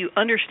 And if you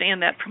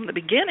understand that from the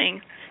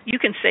beginning, you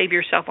can save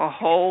yourself a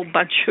whole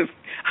bunch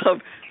of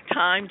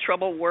time,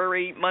 trouble,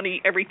 worry,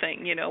 money,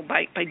 everything,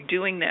 by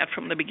doing that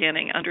from the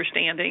beginning,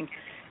 understanding,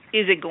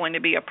 is it going to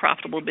be a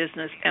profitable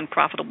business and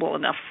profitable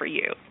enough for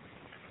you?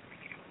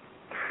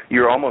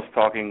 You're almost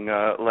talking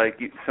like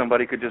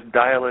somebody could just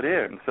dial it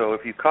in. So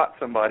if you caught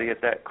somebody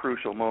at that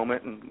crucial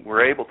moment and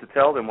were able to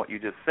tell them what you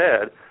just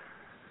said,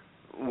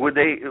 would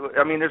they?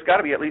 I mean, there's got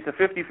to be at least a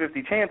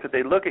 50-50 chance that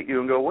they look at you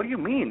and go, "What do you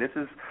mean? This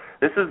is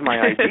my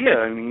idea.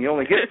 I mean, you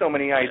only get so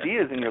many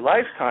ideas in your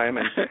lifetime,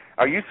 and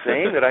are you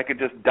saying that I could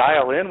just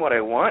dial in what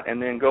I want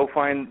and then go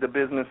find the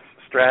business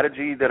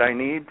strategy that I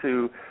need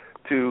to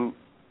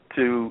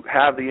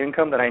have the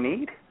income that I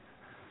need?"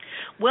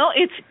 Well,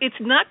 it's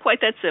not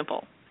quite that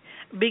simple,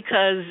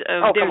 because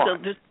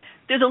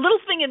there's a little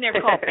thing in there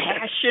called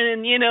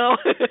passion,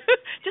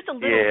 just a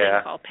little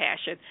thing called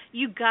passion.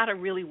 You got to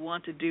really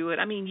want to do it.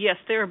 I mean, yes,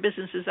 there are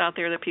businesses out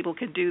there that people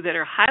can do that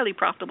are highly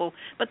profitable,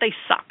 but they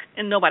suck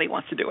and nobody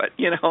wants to do it.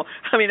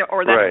 I mean,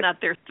 or that's not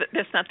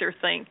their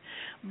thing.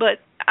 But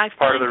I find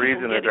part of the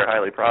reason that they're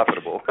highly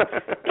profitable.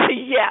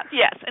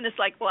 Yes, and it's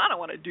like, well, I don't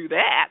want to do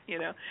that,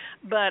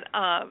 But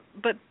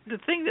the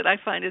thing that I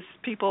find is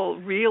people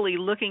really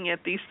looking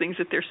at these things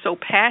that they're so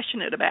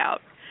passionate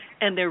about,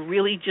 and they're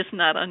really just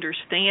not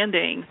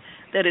understanding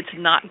that it's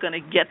not going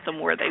to get them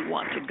where they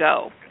want to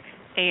go.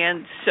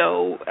 And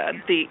so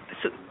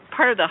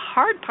part of the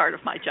hard part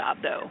of my job,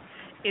 though,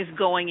 is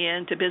going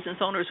into business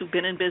owners who've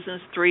been in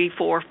business 3,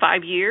 4,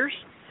 5 years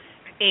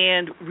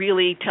and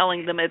really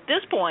telling them at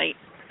this point,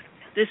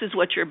 this is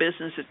what your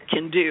business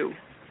can do,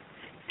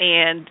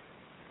 and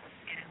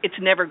it's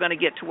never going to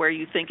get to where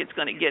you think it's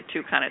going to get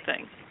to, kind of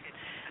thing.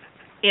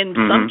 In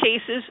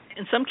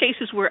some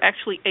cases, we're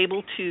actually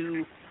able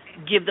to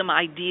give them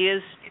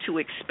ideas to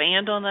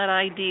expand on that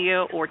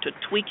idea or to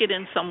tweak it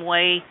in some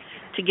way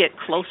to get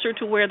closer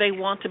to where they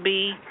want to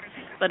be.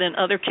 But in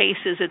other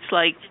cases, it's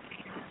like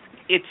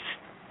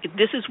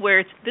this is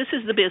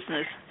the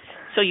business.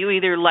 So you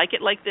either like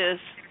it like this,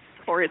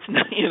 or it's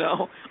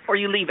or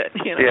you leave it,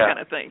 kind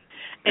of thing.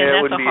 And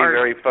it wouldn't be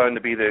very fun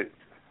to be the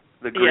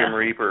grim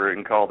reaper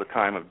and call the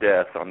time of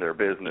death on their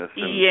business,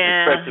 and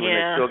especially when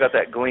they still got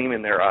that gleam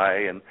in their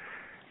eye and.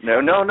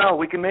 No,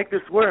 we can make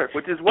this work,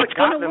 which is what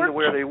got them to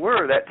where they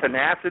were. That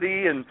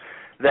tenacity and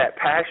that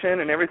passion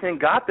and everything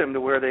got them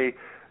to where they,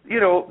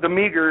 the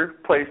meager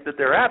place that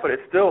they're at, but it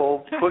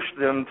still pushed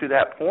them to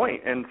that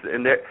point. And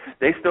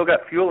they still got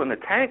fuel in the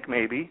tank,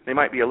 maybe. They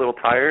might be a little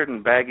tired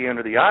and baggy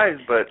under the eyes,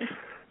 but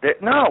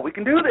we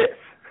can do this.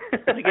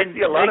 I see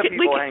a lot of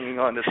people hanging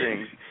on to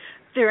things.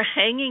 They're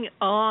hanging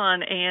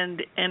on,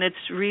 and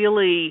it's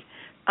really,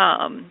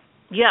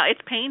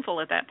 it's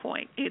painful at that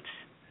point.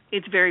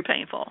 It's very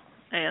painful.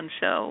 And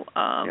so,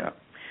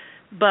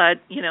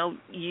 but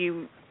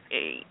you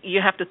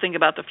have to think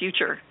about the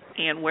future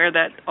and where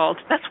that all.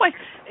 That's why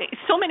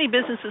so many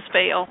businesses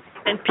fail,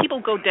 and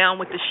people go down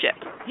with the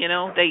ship.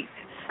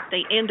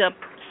 They end up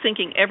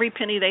sinking every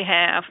penny they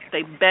have.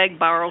 They beg,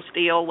 borrow,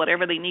 steal,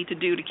 whatever they need to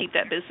do to keep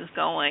that business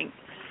going,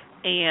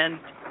 and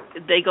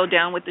they go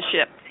down with the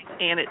ship.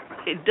 And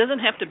it doesn't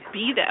have to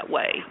be that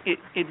way.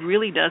 It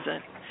really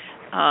doesn't.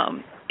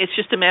 It's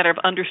just a matter of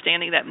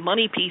understanding that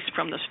money piece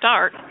from the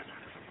start,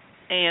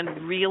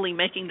 and really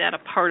making that a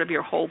part of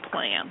your whole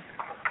plan.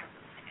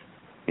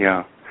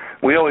 Yeah.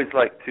 We always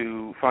like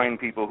to find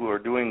people who are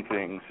doing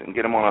things and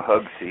get them on a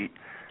hug seat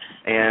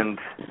and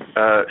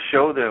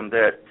show them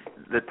that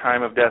the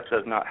time of death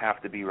does not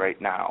have to be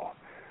right now,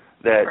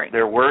 that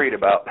they're worried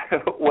about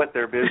what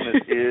their business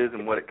is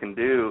and what it can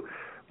do,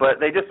 but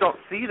they just don't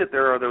see that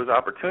there are those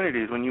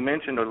opportunities. When you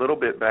mentioned a little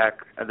bit back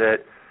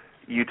that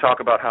you talk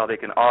about how they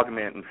can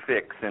augment and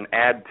fix and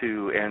add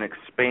to and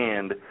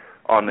expand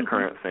on the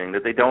current thing,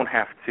 that they don't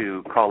have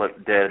to call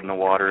it dead in the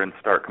water and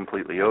start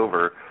completely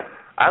over.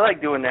 I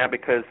like doing that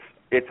because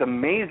it's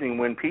amazing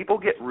when people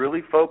get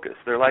really focused.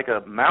 They're like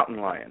a mountain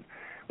lion.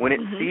 When it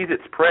sees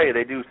its prey,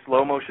 they do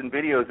slow motion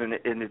videos and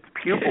its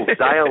pupils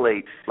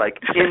dilate like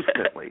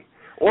instantly.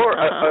 Or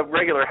a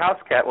regular house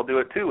cat will do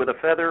it too with a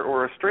feather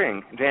or a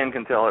string. Jan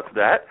can tell it's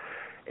that.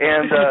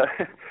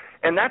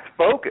 And that's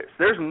focus.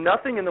 There's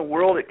nothing in the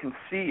world it can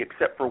see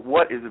except for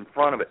what is in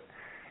front of it.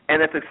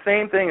 And it's the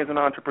same thing as an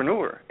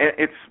entrepreneur. And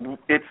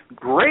it's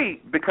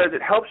great because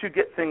it helps you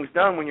get things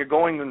done when you're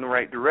going in the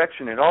right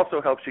direction. It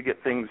also helps you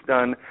get things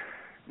done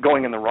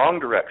going in the wrong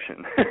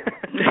direction.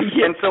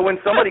 And so when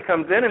somebody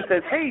comes in and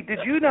says, hey, did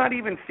you not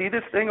even see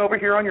this thing over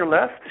here on your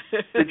left?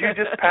 Did you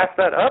just pass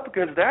that up?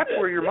 Because that's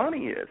where your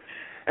money is.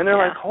 And they're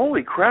like,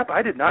 holy crap,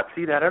 I did not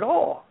see that at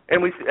all.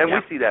 And we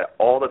see that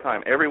all the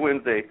time, every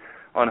Wednesday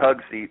on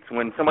Hug Seats,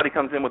 when somebody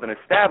comes in with an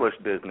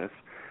established business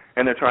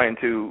and they're trying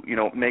to,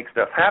 make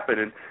stuff happen.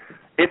 And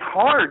it's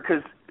hard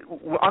because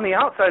on the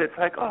outside it's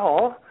like,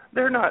 oh,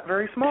 they're not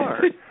very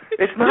smart.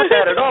 It's not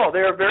that at all.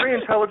 They're very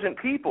intelligent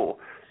people.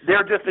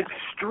 They're just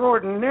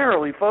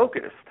extraordinarily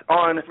focused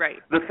on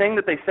the thing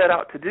that they set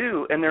out to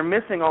do, and they're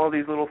missing all of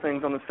these little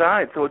things on the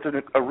side. So it's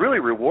a really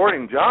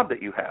rewarding job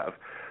that you have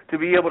to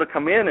be able to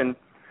come in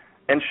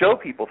and show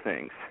people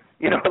things.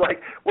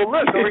 Like, well,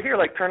 look, over here,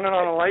 like turning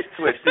on a light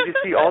switch. Did you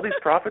see all these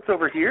profits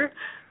over here?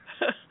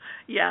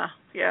 Yeah.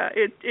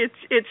 It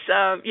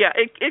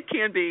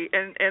can be,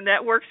 and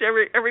that works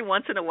every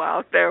once in a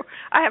while. So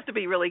I have to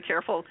be really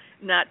careful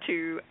not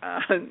to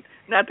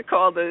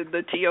call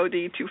the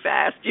TOD too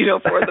fast,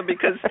 for them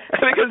because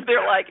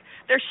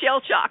they're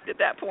shell shocked at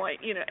that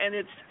point, and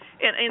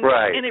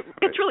And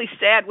it's really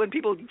sad when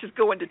people just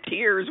go into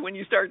tears when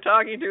you start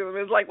talking to them.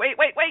 It's like, wait,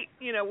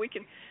 we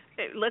can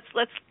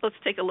let's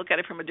take a look at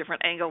it from a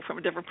different angle, from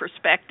a different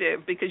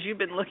perspective, because you've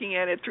been looking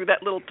at it through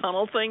that little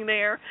tunnel thing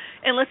there,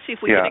 and let's see if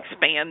we can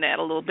expand that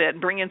a little bit,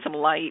 bring in some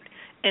light,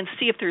 and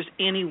see if there's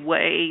any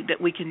way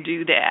that we can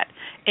do that.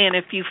 And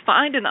if you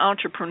find an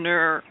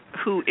entrepreneur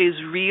who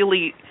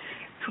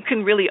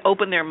can really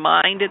open their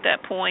mind at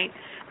that point,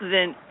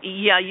 then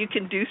you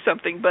can do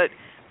something. But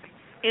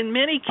in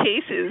many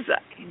cases,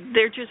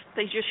 they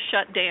just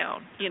shut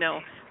down.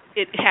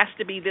 It has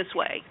to be this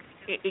way.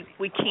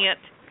 We can't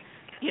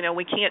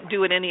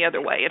do it any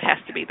other way. It has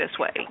to be this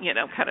way,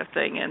 kind of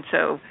thing. And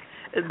so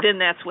then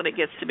that's when it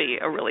gets to be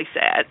a really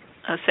sad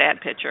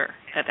picture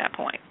at that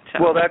point. So.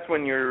 Well, that's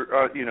when you're,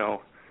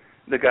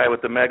 the guy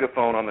with the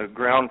megaphone on the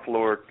ground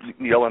floor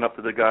yelling up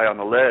to the guy on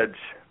the ledge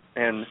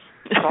and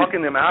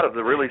talking them out of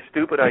the really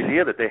stupid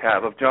idea that they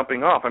have of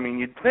jumping off. I mean,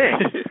 you'd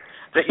think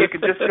that you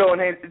could just go and,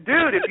 hey,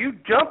 dude, if you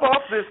jump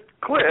off this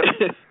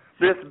cliff,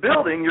 this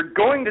building, you're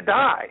going to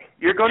die.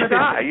 You're going to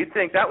die. You'd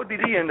think that would be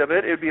the end of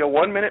it. It would be a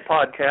 1-minute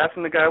podcast,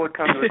 and the guy would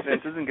come to his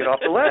senses and get off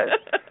the ledge.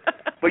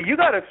 But you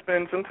got to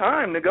spend some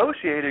time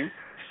negotiating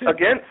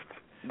against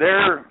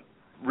their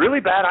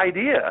really bad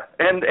idea,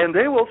 and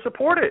they will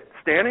support it.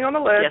 Standing on the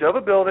ledge of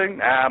a building,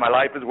 my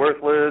life is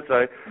worthless.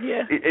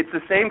 It's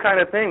the same kind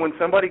of thing when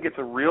somebody gets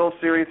a real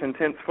serious,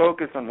 intense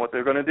focus on what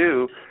they're going to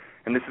do,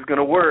 and this is going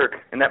to work,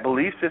 and that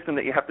belief system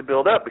that you have to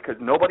build up because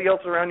nobody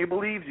else around you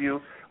believes you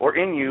or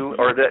in you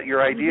or that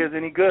your idea is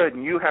any good,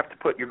 and you have to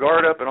put your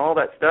guard up and all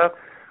that stuff.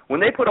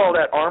 When they put all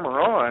that armor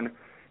on,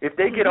 if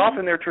they get off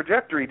in their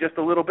trajectory just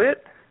a little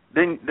bit,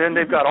 then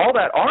they've got all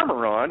that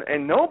armor on,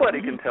 and nobody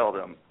can tell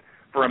them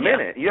for a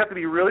minute. You have to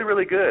be really,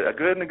 really good, a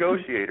good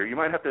negotiator. You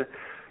might have to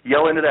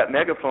yell into that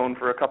megaphone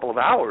for a couple of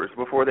hours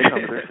before they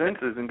come to their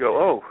senses and go,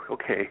 oh,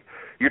 okay,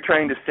 you're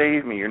trying to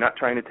save me. You're not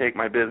trying to take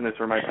my business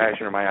or my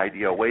passion or my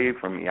idea away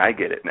from me. I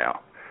get it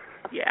now.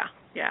 Yeah.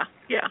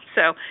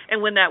 So,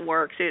 and when that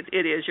works, it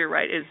is, you're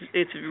right,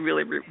 it's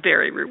really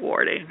very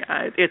rewarding.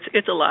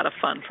 It's a lot of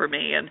fun for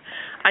me, and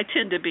I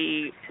tend to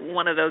be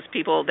one of those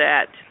people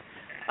that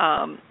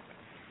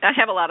I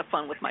have a lot of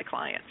fun with my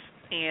clients,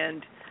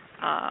 and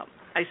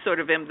I sort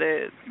of am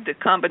the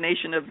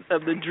combination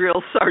of the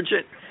drill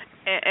sergeant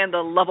and the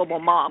lovable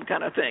mom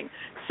kind of thing.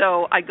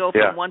 So I go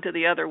from one to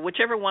the other.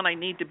 Whichever one I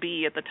need to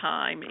be at the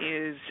time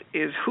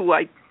is who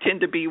I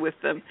tend to be with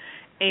them.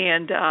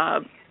 And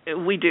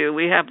we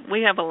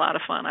have a lot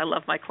of fun. I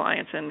love my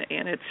clients, and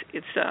it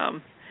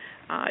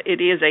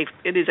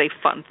is a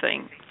fun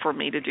thing for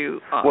me to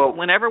do.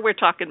 Whenever we're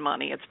talking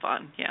money, it's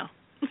fun. Yeah.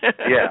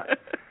 Yeah.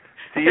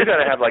 So you got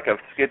to have like a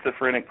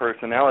schizophrenic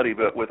personality,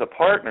 but with a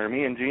partner,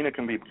 me and Gina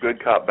can be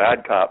good cop,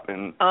 bad cop,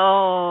 and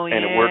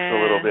it works a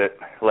little bit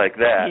like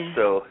that. Yeah.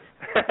 So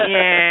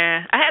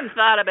I hadn't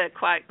thought of it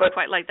quite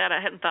like that.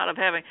 I hadn't thought of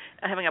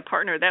having a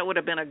partner. That would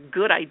have been a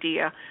good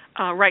idea.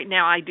 Right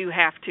now, I do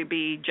have to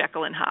be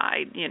Jekyll and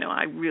Hyde.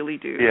 I really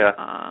do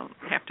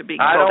have to be.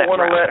 I don't want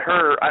to let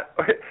her.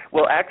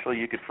 Well, actually,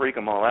 you could freak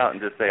them all out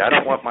and just say, I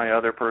don't want my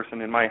other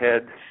person in my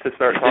head to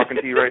start talking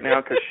to you right now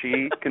because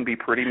she can be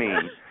pretty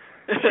mean.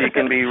 She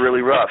can be really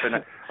rough.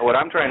 And what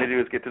I'm trying to do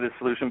is get to this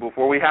solution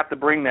before we have to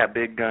bring that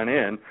big gun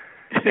in.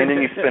 And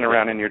then you spin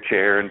around in your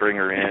chair and bring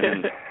her in.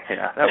 And,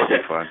 that would be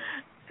fun.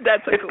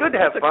 It's good to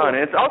have fun.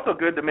 And it's also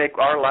good to make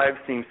our lives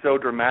seem so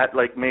dramatic,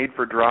 like made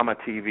for drama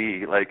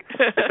TV. Like,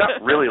 it's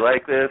not really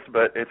like this,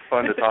 but it's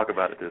fun to talk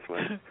about it this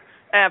way.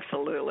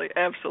 Absolutely.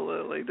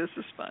 This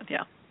is fun,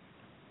 yeah.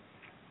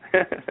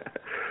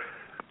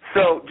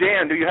 So,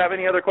 Jan, do you have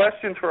any other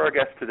questions for our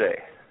guest today?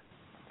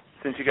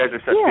 Since you guys are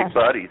such big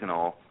buddies and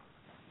all.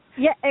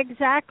 Yeah,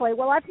 exactly.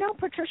 Well, I've known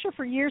Patricia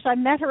for years. I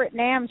met her at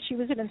NAMS. She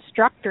was an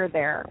instructor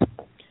there.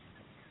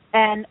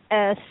 And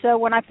so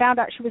when I found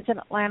out she was in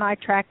Atlanta, I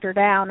tracked her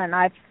down, and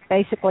I've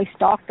basically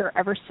stalked her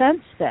ever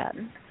since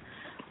then.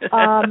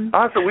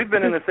 So we've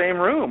been in the same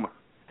room.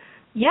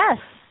 Yes.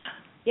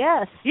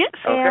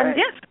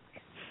 Okay.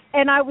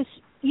 And I was,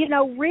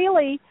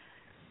 really,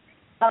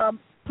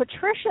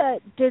 Patricia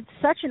did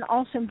such an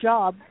awesome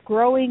job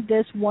growing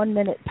this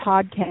 1-minute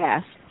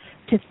podcast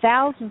to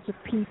thousands of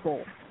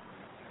people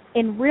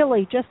in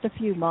really just a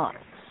few months.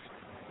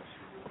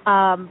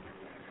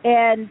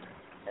 And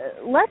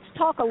let's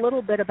talk a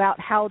little bit about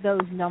how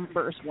those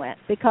numbers went,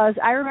 because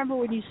I remember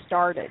when you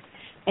started,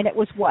 and it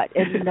was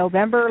in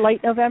November,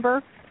 late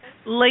November?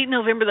 Late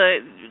November,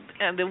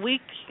 the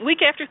week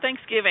after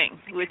Thanksgiving,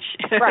 which...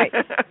 Right.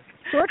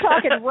 So we're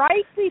talking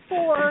right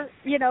before,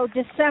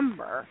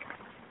 December.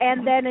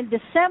 And then in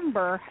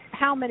December,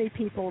 how many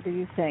people do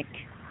you think?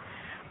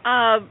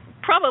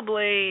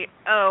 Probably,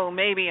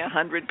 maybe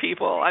 100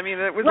 people. I mean,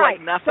 it was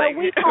like nothing. So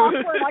we talked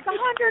for like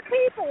 100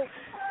 people.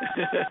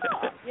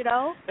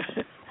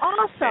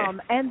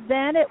 Awesome. And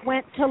then it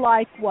went to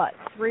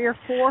 300 or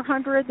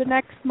 400 the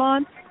next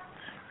month?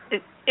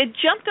 It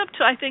jumped up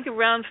to, I think,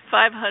 around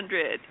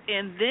 500.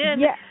 And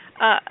then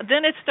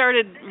it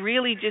started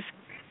really just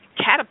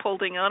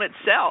catapulting on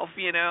itself,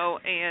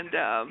 and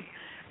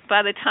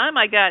by the time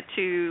I got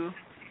to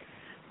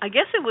I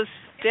guess it was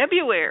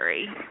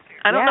February.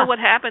 I don't know what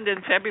happened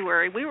in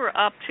February. We were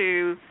up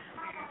to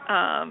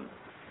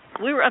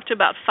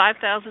about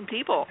 5,000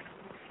 people,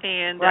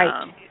 and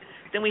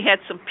then we had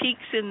some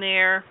peaks in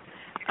there,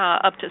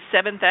 up to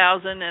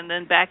 7,000, and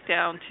then back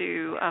down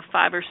to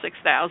 5,000 or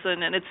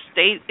 6,000, and it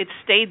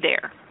stayed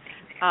there.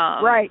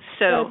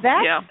 So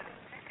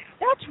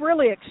that's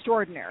really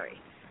extraordinary.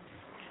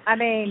 I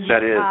mean,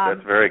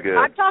 that's very good.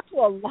 I've talked to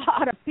a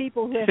lot of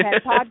people who have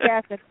had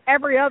podcasts and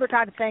every other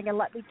kind of thing, and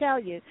let me tell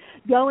you,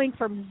 going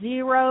from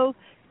 0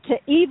 to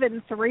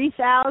even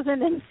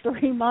 3,000 in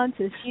 3 months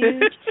is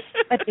huge.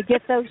 But to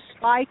get those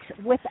spikes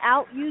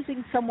without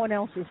using someone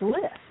else's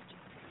list.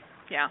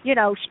 Yeah. You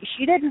know,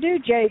 she didn't do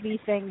JV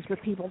things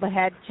with people that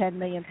had 10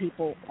 million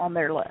people on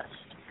their list.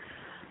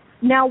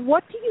 Now,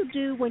 what do you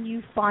do when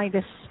you find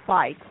a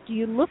spike? Do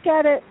you look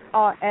at it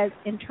as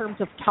in terms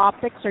of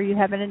topics? Are you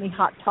having any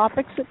hot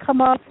topics that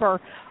come up,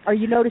 or are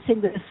you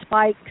noticing the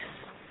spikes?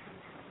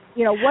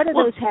 You know, what do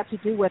those have to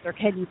do with, or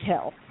can you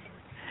tell?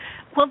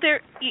 Well,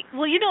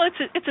 you know,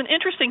 it's an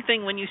interesting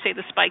thing when you say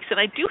the spikes, and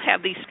I do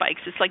have these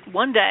spikes. It's like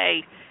one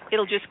day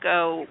it'll just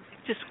go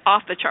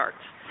off the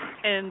charts.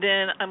 And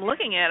then I'm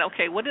looking at,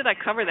 okay, what did I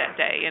cover that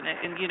day?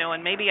 And you know,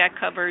 and maybe I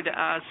covered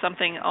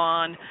something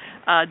on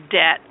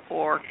debt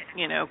or,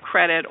 you know,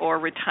 credit or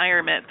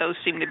retirement. Those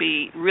seem to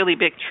be really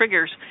big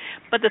triggers.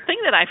 But the thing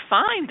that I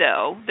find,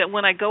 though, that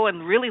when I go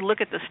and really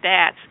look at the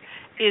stats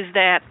is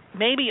that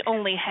maybe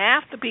only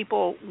half the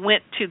people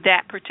went to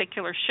that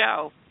particular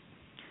show.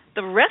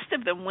 The rest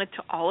of them went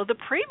to all of the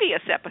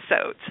previous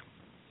episodes.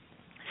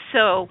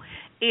 So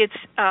it's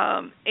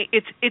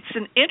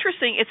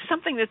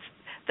something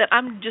that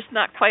I'm just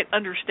not quite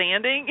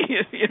understanding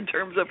in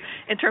terms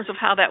of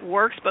how that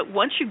works. But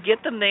once you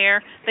get them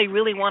there, they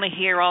really want to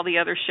hear all the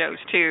other shows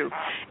too.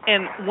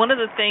 And one of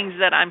the things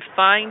that I'm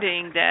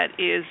finding that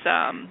is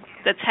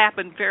that's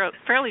happened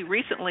fairly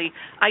recently,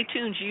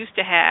 iTunes used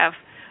to have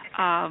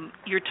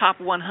your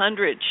top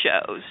 100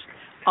 shows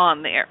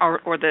on there,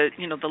 or the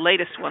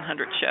latest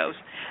 100 shows.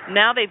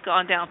 Now they've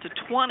gone down to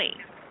 20,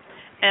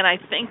 and I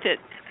think that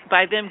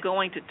by them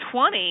going to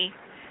 20.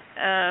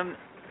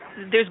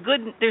 There's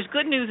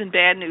good news and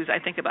bad news, I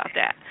think, about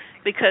that,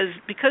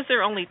 because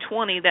they're only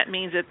 20, that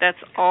means that that's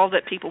all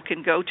that people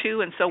can go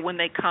to, and so when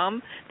they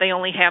come, they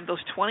only have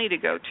those 20 to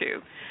go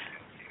to.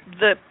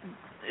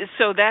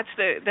 So that's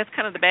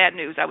kind of the bad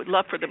news. I would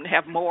love for them to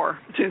have more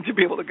to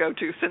be able to go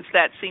to, since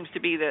that seems to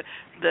be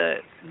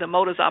the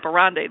modus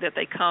operandi, that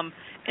they come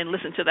and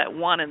listen to that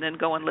one and then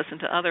go and listen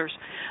to others.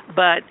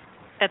 But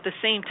at the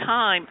same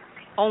time,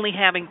 only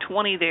having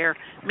 20 there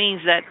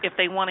means that if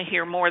they want to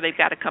hear more, they've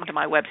got to come to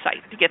my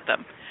website to get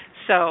them.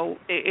 So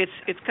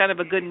it's kind of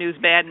a good news,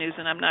 bad news,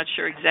 and I'm not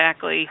sure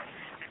exactly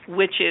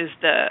which is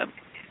the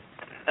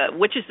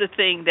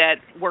thing that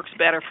works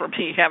better for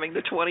me, having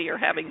the 20 or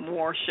having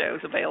more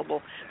shows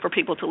available for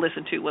people to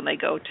listen to when they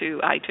go to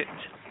iTunes.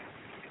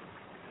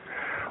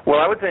 Well,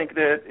 I would think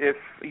that if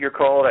your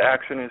call to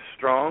action is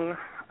strong,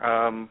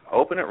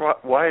 open it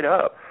wide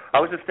up. I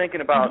was just thinking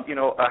about,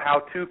 a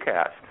how-to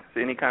cast. So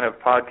any kind of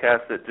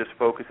podcast that just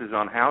focuses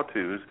on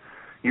how-tos,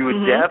 you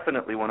would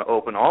definitely want to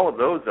open all of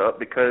those up,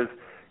 because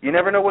you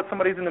never know what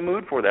somebody's in the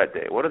mood for that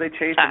day. What are they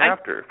chasing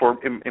after?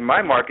 In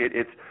my market,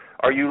 it's,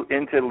 are you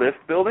into list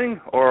building,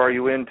 or are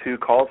you into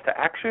calls to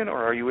action,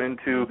 or are you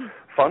into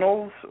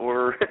funnels,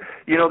 or,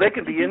 they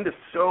could be into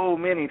so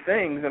many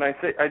things. And I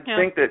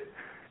think that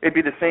it'd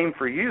be the same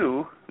for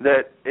you,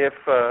 that if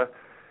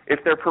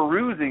they're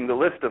perusing the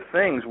list of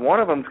things, one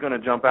of them's going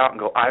to jump out and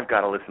go, I've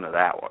got to listen to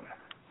that one.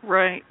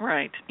 Right,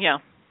 yeah.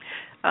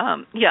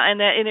 And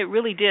it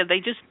really did.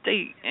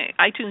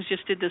 iTunes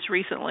just did this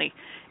recently,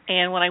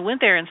 and when I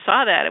went there and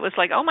saw that, it was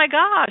like, oh my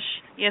gosh,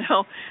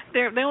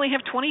 they only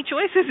have 20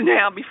 choices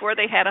now. Before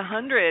they had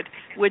 100,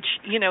 which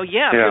if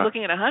you're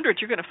looking at 100,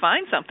 you're going to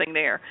find something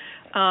there.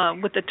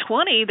 With the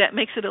 20, that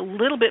makes it a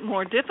little bit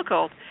more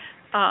difficult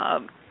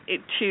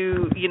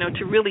to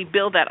really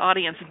build that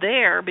audience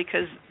there,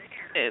 because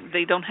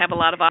they don't have a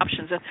lot of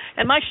options,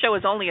 and my show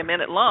is only a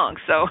minute long,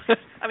 so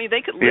I mean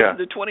they could listen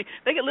to 20.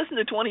 They could listen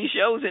to 20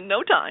 shows in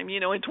no time.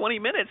 In 20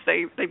 minutes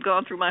they've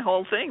gone through my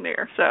whole thing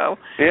there. So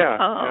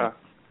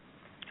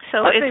So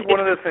I think one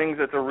of the things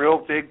that's a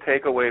real big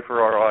takeaway for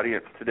our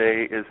audience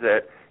today is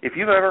that if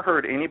you've ever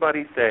heard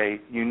anybody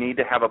say you need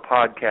to have a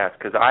podcast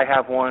because I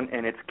have one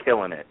and it's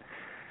killing it,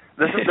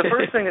 the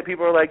first thing that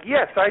people are like,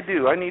 yes, I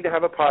do. I need to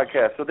have a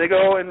podcast. So they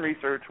go and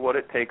research what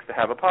it takes to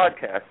have a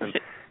podcast and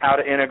how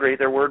to integrate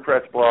their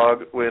WordPress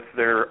blog with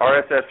their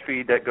RSS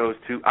feed that goes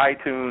to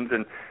iTunes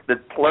and the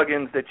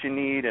plugins that you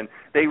need. And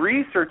they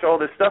research all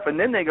this stuff, and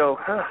then they go,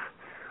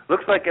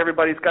 looks like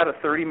everybody's got a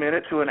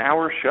 30-minute to an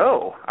hour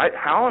show.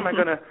 How am I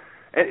going to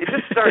 – it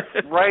just starts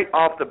right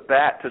off the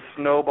bat to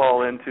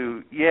snowball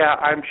into,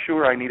 I'm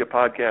sure I need a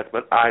podcast,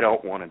 but I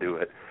don't want to do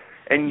it.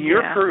 And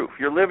you're proof,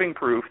 you're living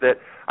proof that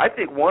I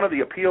think one of the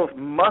appeals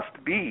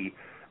must be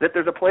that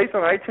there's a place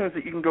on iTunes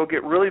that you can go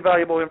get really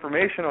valuable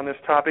information on this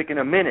topic in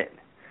a minute's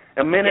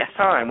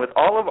time, with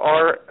all of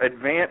our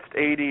advanced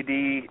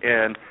ADD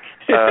and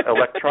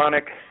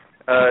electronic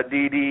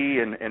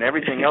DD and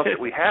everything else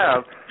that we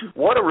have,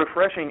 what a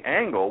refreshing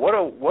angle.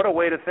 What a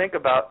way to think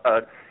about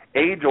an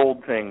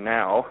age-old thing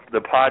now, the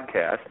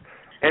podcast,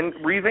 and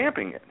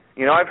revamping it.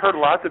 You know, I've heard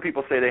lots of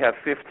people say they have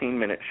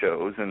 15-minute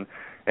shows and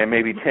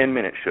maybe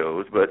 10-minute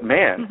shows, but,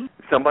 man,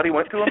 somebody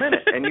went to a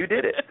minute, and you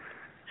did it.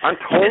 I'm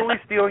totally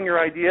stealing your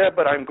idea,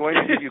 but I'm going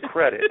to give you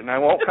credit, and I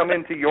won't come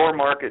into your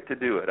market to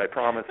do it. I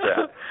promise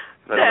that.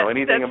 I don't know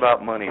anything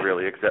about money,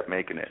 really, except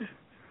making it.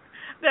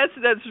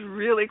 That's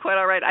really quite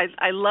all right.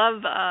 I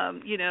love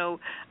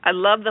I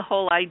love the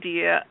whole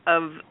idea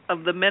of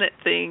the minute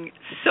thing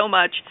so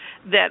much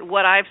that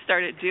what I've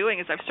started doing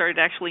is I've started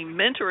actually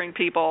mentoring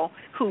people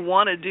who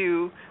want to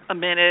do a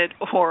minute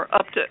or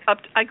up to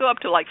I go up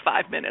to like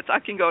 5 minutes. I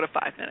can go to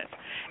 5 minutes,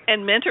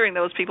 and mentoring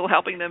those people,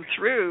 helping them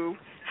through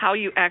how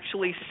you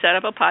actually set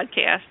up a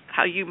podcast,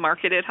 how you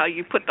market it, how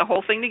you put the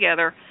whole thing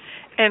together,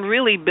 and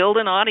really build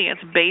an audience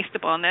based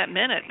upon that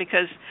minute.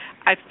 Because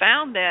I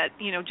found that,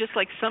 you know, just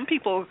like some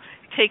people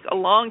take a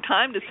long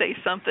time to say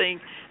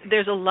something,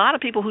 there's a lot of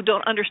people who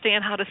don't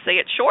understand how to say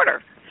it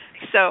shorter.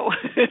 So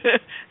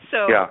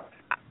yeah.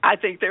 I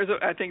think there's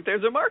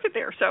a market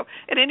there. So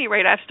at any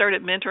rate, I've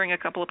started mentoring a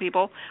couple of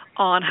people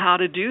on how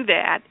to do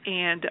that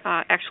and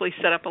actually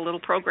set up a little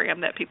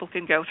program that people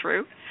can go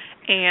through,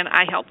 and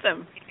I help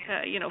them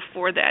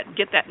for that,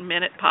 get that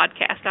minute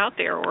podcast out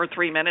there, or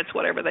 3 minutes,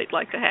 whatever they'd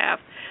like to have,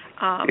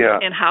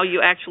 and how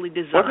you actually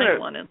design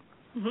one.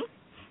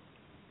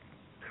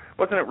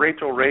 Wasn't it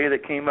Rachel Ray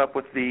that came up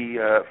with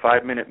the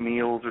 5-minute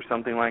meals or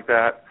something like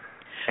that?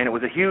 And it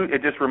was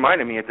it just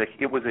reminded me,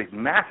 it was a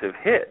massive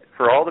hit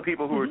for all the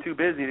people who were too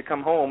busy to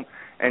come home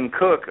and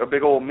cook a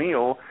big old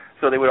meal,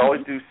 so they would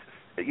always do,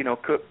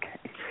 cook.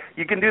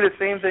 You can do the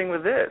same thing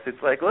with this.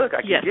 It's like, look,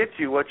 I can get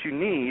you what you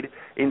need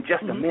in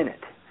just a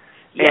minute.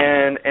 Yes.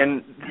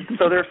 And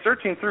so they're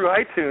searching through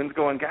iTunes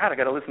going, God, I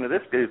got to listen to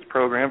this dude's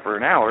program for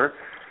an hour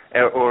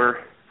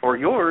or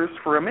yours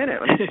for a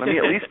minute. Let me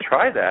at least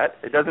try that.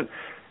 It doesn't.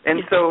 And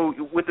so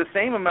with the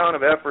same amount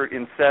of effort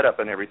in setup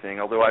and everything,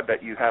 although I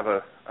bet you have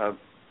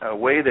a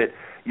way that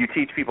you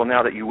teach people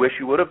now that you wish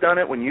you would have done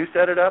it when you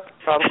set it up,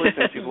 probably,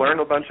 since you've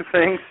learned a bunch of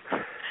things.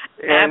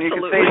 And you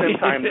can save them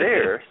time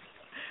there.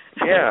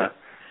 Yeah.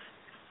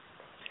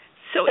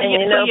 So,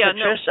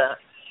 Patricia,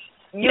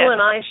 you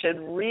and I should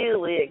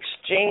really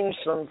exchange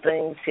some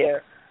things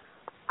here.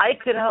 I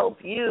could help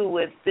you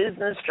with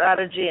business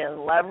strategy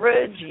and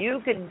leverage. You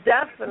could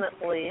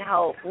definitely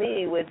help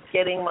me with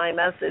getting my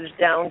message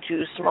down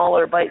to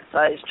smaller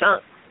bite-sized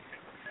chunks.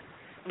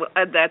 Well,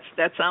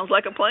 that sounds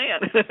like a plan.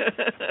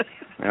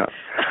 Yeah,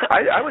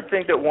 I would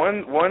think that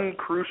one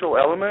crucial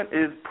element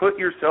is put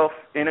yourself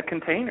in a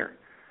container.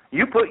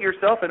 You put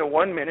yourself in a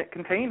 1-minute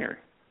container,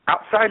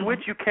 outside which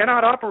you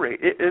cannot operate.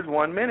 It is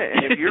 1 minute.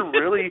 And if you're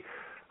really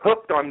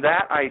hooked on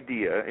that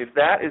idea, if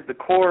that is the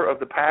core of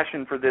the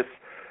passion for this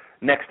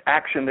next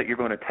action that you're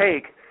going to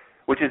take,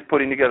 which is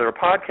putting together a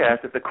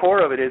podcast, if the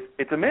core of it is,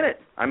 it's a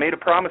minute. I made a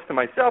promise to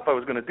myself I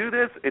was going to do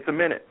this, it's a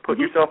minute. Put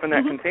yourself in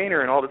that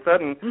container, and all of a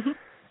sudden,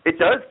 it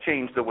does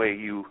change the way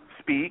you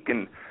speak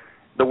and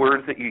the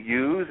words that you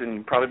use, and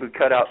you probably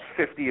cut out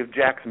 50 of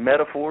Jack's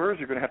metaphors.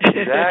 You're going to have to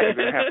do that. You're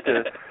going to have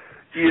to,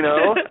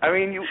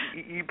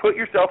 you put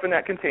yourself in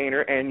that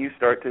container, and you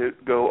start to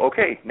go,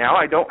 okay, now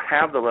I don't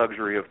have the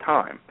luxury of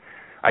time.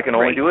 I can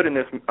only do it in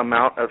this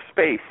amount of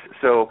space.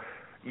 So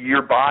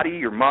your body,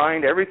 your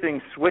mind,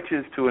 everything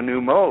switches to a new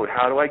mode.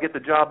 How do I get the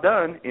job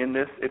done in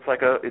this? It's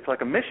like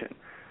a mission.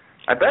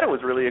 I bet it was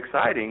really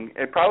exciting.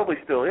 It probably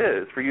still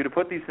is for you to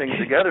put these things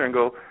together and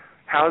go,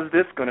 how's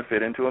this going to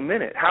fit into a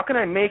minute? How can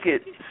I make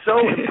it so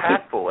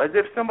impactful, as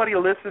if somebody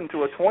listened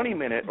to a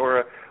 20-minute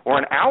or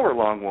an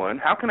hour-long one?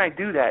 How can I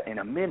do that in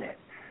a minute?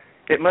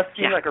 It must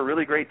seem like a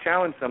really great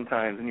challenge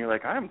sometimes, and you're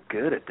like, I'm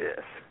good at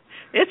this.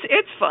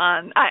 It's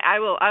fun. I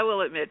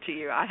will admit to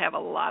you, I have a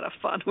lot of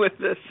fun with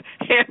this.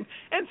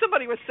 And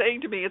somebody was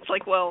saying to me, it's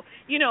like, well,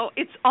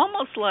 it's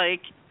almost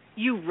like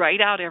you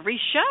write out every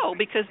show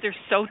because they're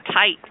so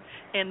tight.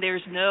 And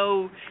there's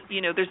no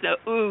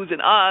oohs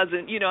and ahs,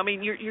 and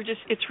you're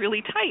just, it's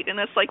really tight. And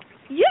it's like,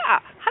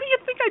 how do you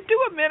think I do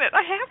a minute?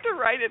 I have to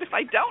write it. If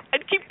I don't,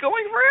 I'd keep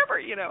going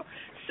forever,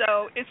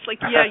 So it's like,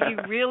 you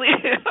really,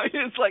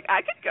 it's like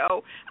I could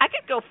go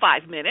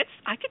 5 minutes.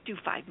 I could do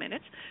 5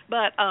 minutes,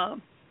 but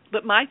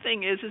my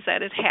thing is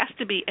that it has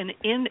to be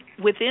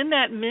within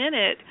that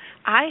minute,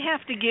 I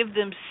have to give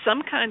them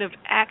some kind of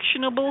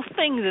actionable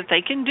thing that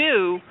they can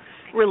do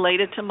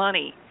related to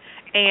money.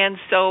 And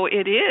so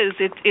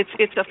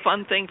it's a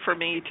fun thing for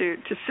me to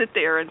sit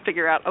there and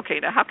figure out, okay,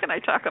 now how can I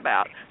talk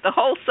about the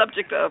whole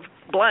subject of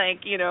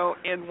blank,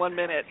 in 1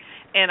 minute?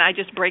 And I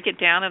just break it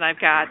down, and I've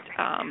got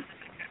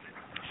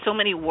so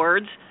many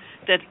words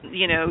that,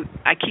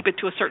 I keep it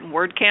to a certain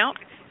word count,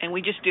 and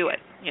we just do it.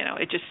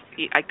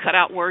 I cut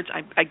out words.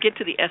 I get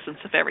to the essence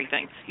of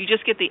everything. You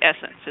just get the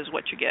essence is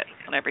what you get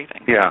on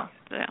everything. Yeah.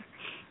 Yeah.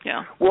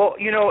 Yeah. Well,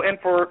 and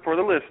for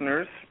the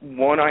listeners,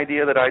 one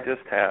idea that I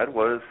just had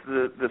was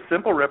the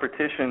simple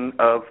repetition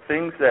of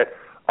things that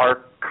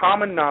are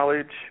common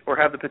knowledge or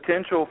have the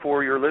potential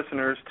for your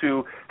listeners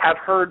to have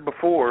heard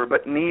before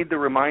but need the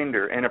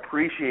reminder and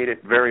appreciate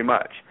it very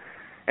much.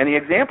 And the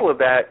example of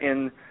that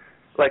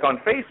like on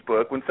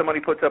Facebook, when somebody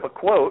puts up a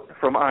quote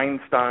from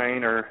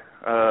Einstein or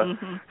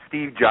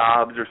Steve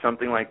Jobs or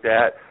something like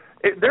that,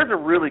 there's a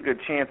really good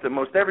chance that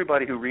most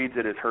everybody who reads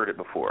it has heard it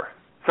before,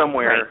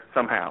 somewhere,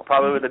 somehow,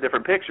 probably with a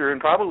different picture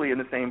and probably in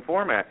the same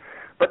format.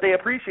 But they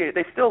appreciate it.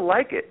 They still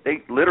like it.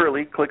 They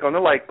literally click on the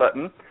like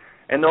button,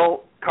 and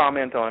they'll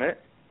comment on it.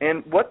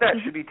 And what that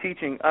should be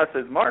teaching us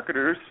as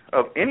marketers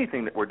of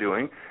anything that we're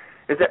doing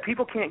is that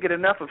people can't get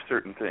enough of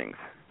certain things.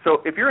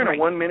 So if you're in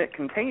a 1-minute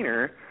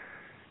container,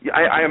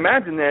 I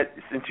imagine that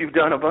since you've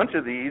done a bunch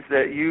of these,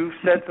 that you've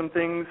said some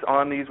things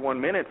on these 1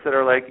 minutes that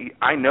are like,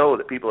 I know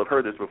that people have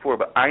heard this before,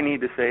 but I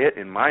need to say it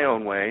in my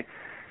own way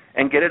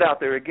and get it out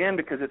there again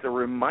because it's a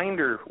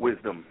reminder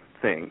wisdom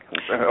thing,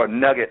 a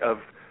nugget of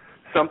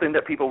something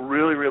that people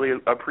really, really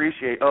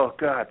appreciate. Oh,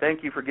 God,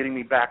 thank you for getting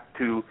me back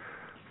to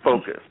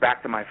focus,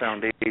 back to my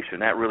foundation.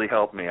 That really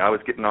helped me. I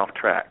was getting off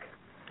track.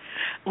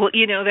 Well,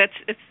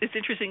 it's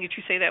interesting that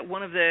you say that.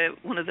 One of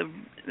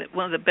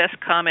the best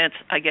comments,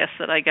 I guess,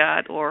 that I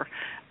got or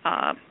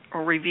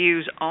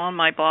reviews on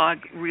my blog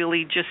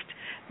really just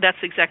that's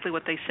exactly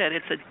what they said.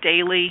 It's a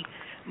daily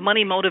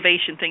money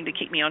motivation thing to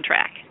keep me on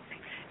track.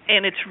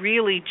 And it's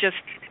really just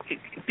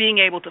being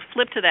able to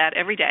flip to that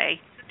every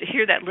day, to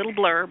hear that little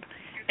blurb,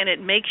 and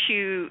it makes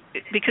you,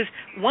 because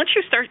once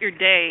you start your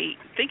day,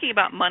 thinking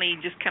about money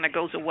just kind of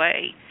goes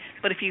away.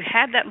 But if you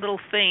had that little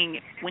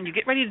thing, when you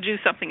get ready to do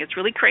something that's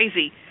really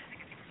crazy,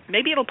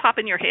 maybe it'll pop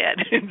in your head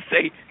and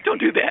say, don't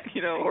do that,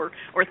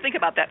 or think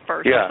about that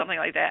first or something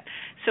like that.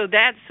 So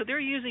they're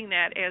using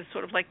that as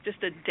sort of like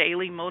just a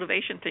daily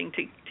motivation thing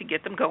to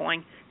get them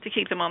going, to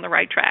keep them on the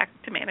right track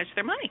to manage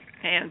their money.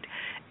 And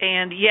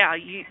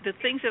the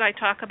things that I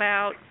talk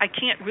about, I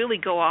can't really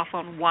go off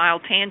on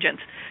wild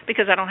tangents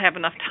because I don't have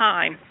enough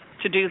time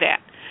to do that.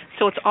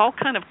 So it's all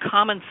kind of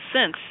common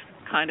sense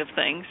kind of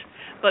things,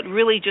 but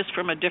really just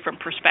from a different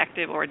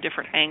perspective or a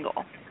different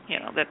angle,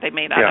 that they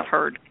may not have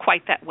heard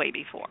quite that way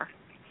before.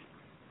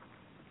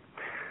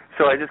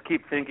 So I just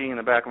keep thinking in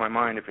the back of my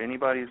mind, if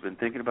anybody's been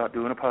thinking about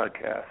doing a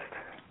podcast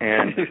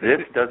and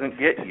this doesn't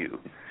get you,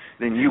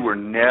 then you were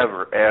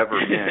never, ever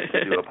meant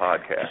to do a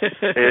podcast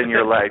in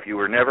your life. You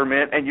were never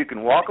meant, and you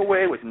can walk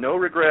away with no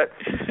regrets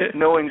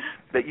knowing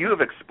that you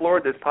have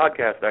explored this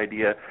podcast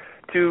idea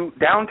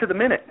down to the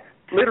minute,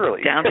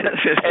 literally. Down to the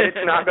minute. And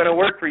it's not going to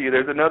work for you.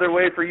 There's another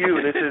way for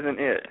you. This isn't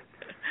it.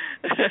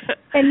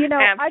 And,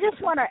 I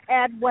just want to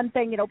add one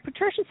thing.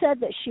 Patricia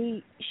said that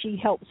she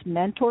helps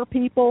mentor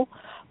people,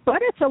 but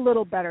it's a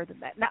little better than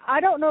that. Now, I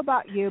don't know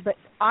about you, but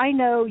I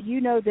know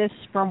you know this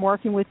from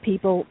working with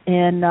people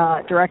in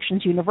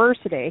Directions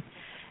University,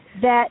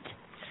 that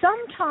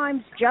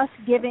sometimes just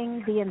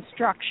giving the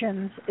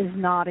instructions is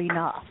not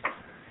enough.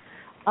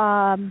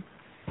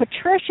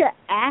 Patricia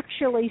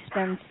actually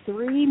spends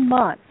 3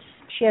 months.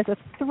 She has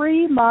a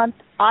 3-month,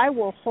 I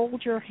will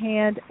hold your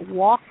hand,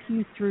 walk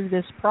you through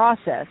this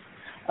process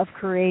of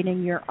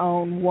creating your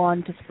own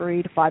 1 to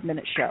 3 to 5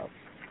 minute show.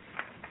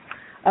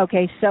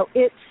 Okay, so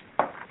it's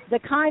the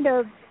kind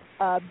of,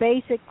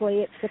 basically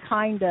it's the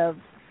kind of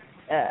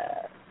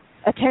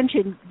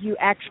attention you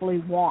actually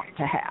want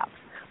to have.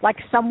 Like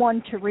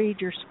someone to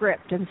read your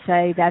script and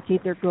say that's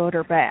either good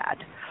or bad,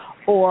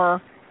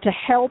 or to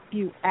help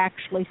you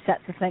actually set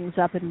the things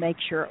up and make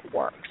sure it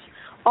works.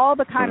 All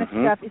the kind of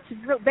stuff.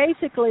 It's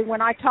basically,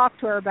 when I talked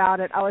to her about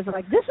it, I was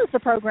like, this is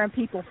the program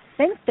people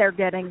think they're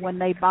getting when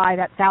they buy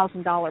that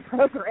 $1,000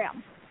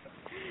 program.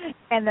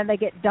 And then they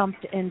get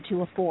dumped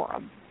into a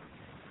forum.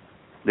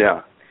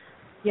 Yeah.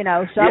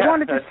 So I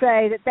wanted to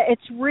say that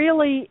it's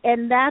really,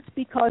 and that's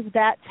because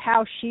that's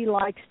how she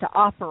likes to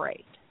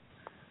operate.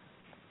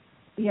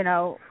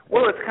 Well,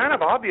 it's kind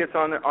of obvious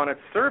on its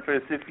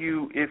surface if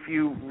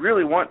you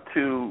really want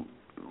to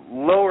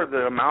lower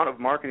the amount of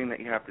marketing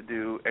that you have to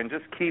do and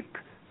just keep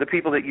the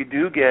people that you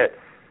do get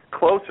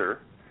closer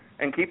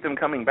and keep them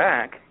coming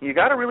back, you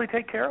got to really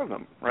take care of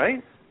them,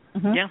 right?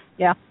 Mm-hmm.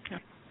 Yeah.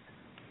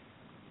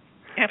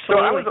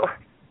 Absolutely. So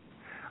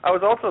I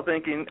was also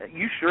thinking,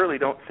 you surely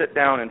don't sit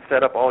down and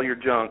set up all your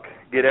junk,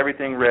 get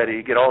everything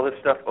ready, get all this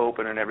stuff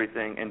open and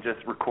everything, and just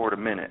record a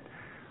minute.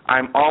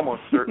 I'm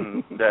almost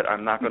certain that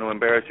I'm not going to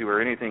embarrass you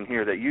or anything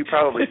here, that you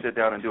probably sit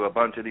down and do a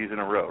bunch of these in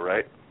a row,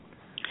 right?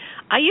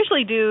 I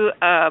usually do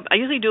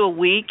a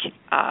week,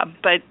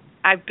 but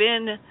I've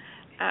been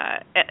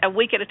a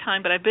week at a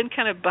time. But I've been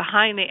kind of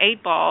behind the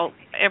 8 ball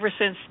ever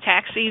since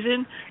tax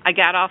season. I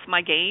got off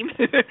my game,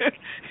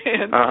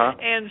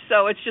 and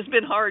so it's just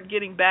been hard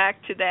getting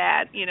back to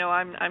that.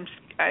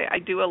 I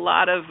do a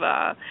lot of,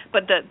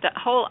 but the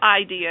whole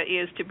idea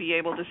is to be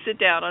able to sit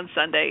down on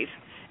Sundays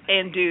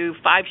and do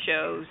 5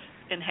 shows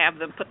and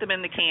put them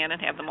in the can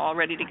and have them all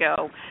ready to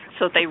go,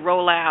 so that they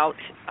roll out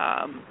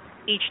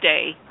each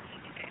day.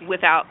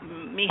 without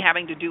me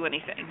having to do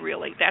anything,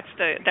 really. That's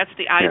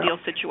the ideal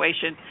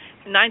situation.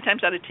 9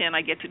 times out of 10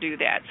 I get to do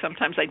that.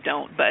 Sometimes I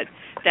don't, but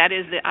that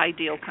is the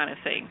ideal kind of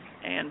thing.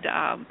 And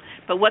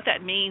but what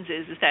that means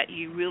is that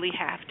you really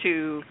have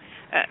to,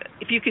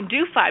 if you can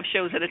do 5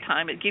 shows at a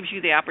time, it gives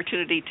you the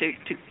opportunity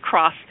to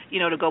cross,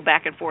 to go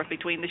back and forth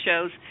between the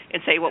shows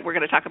and say what we're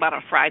going to talk about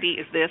on Friday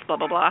is this, blah,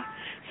 blah, blah.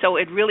 So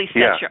it really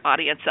sets your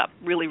audience up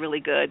really, really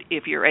good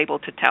if you're able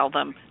to tell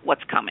them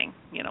what's coming,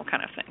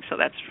 kind of thing. So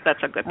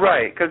that's a good thing.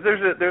 Right, because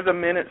there's a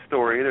minute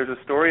story. There's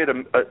a story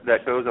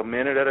that goes a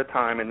minute at a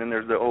time, and then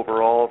there's the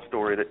overall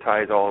story that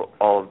ties all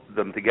of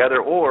them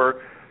together,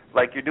 or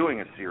like you're doing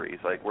a series,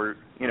 like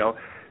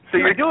so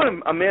you're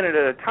doing a minute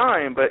at a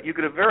time, but you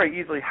could have very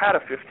easily had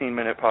a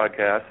 15-minute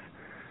podcast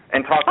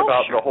and talked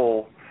about the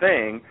whole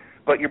thing,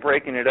 but you're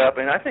breaking it up.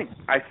 And I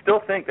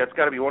still think that's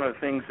got to be one of the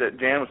things that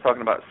Jan was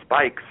talking about,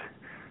 spikes,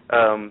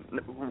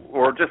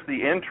 or just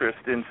the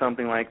interest in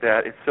something like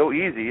that. It's so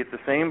easy. It's the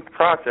same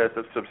process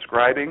of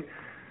subscribing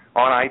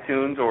on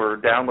iTunes or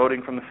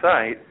downloading from the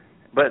site,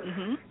 but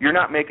you're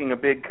not making a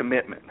big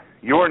commitment.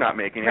 You're not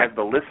making, as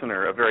the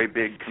listener, a very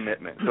big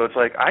commitment. So it's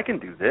like, I can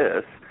do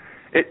this.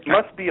 It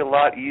must be a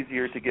lot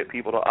easier to get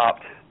people to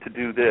opt to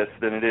do this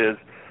than it is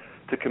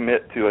to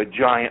commit to a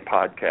giant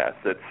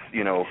podcast that's,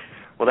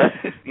 that's,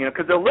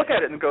 because they'll look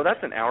at it and go,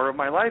 that's an hour of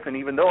my life, and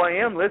even though I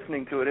am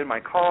listening to it in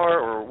my car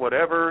or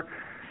whatever,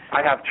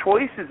 I have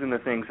choices in the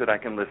things that I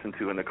can listen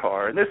to in the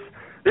car, and this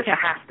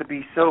has to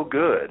be so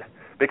good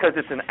because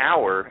it's an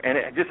hour, and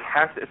it just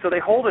has to, so they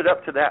hold it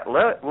up to that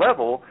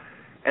level,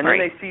 and then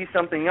they see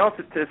something else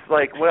that's just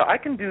like, well, I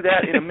can do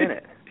that in a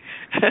minute.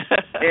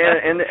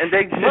 and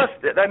they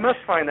must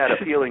find that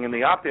appealing, and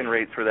the opt-in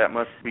rates for that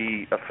must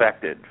be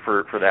affected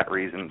for that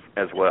reason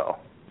as well.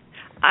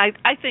 I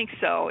think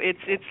so.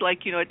 It's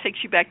like, it takes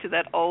you back to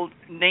that old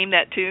name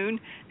that tune,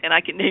 and I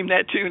can name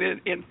that tune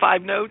in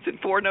 5 notes and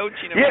 4 notes.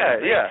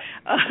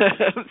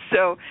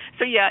 So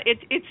yeah,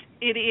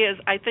 it is.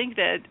 I think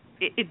that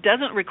it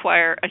doesn't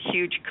require a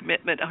huge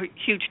commitment, a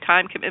huge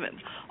time commitment.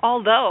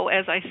 Although,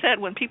 as I said,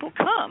 when people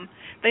come,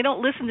 they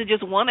don't listen to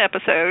just one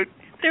episode.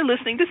 They're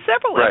listening to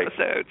several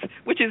episodes,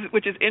 which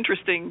is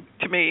interesting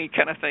to me,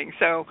 kind of thing.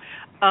 So,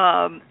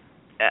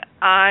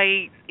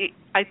 I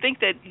think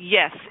that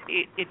yes,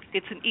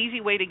 it's an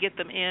easy way to get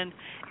them in,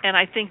 and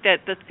I think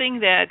that the thing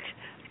that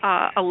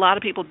a lot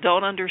of people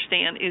don't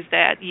understand is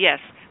that yes,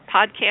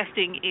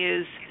 podcasting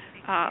is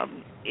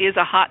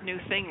a hot new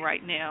thing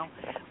right now,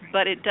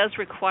 but it does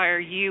require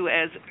you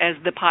as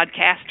the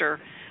podcaster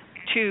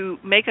to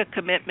make a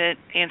commitment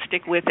and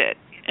stick with it,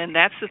 and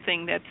that's the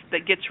thing that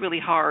gets really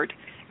hard.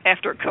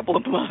 After a couple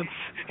of months,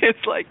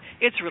 it's like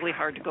it's really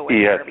hard to go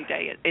in there every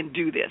day and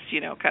do this,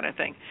 kind of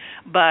thing.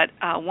 But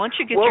once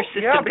you get your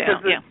system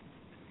down,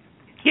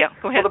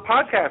 go ahead. Well,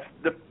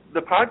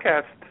 the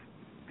podcast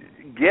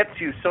gets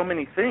you so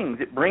many things.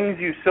 It brings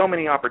you so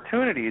many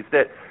opportunities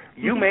that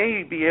you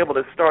may be able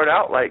to start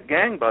out like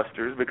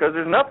gangbusters because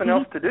there's nothing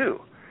else to do.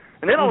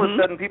 And then all of a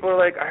sudden, people are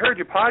like, "I heard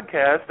your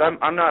podcast.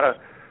 I'm not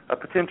a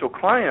potential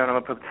client. I'm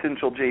a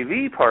potential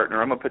JV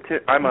partner.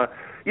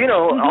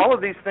 All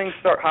of these things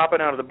start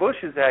hopping out of the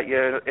bushes at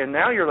you, and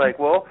now you're like,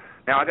 well,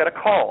 now I got a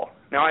call.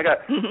 Now I got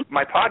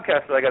my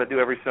podcast that I got to do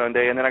every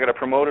Sunday, and then I got to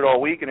promote it all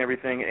week and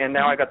everything, and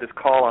now I got this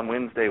call on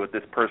Wednesday with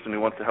this person who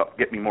wants to help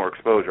get me more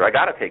exposure. I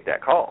got to take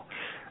that call.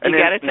 And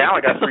now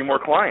I got 3 more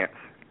clients.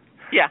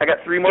 Yeah. I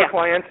got 3 more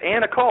clients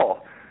and a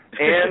call.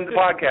 And the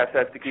podcast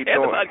has to keep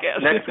going.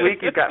 Next week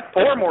you've got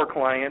 4 more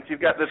clients. You've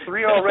got the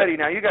 3 already.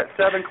 Now you got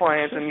 7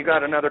 clients, and you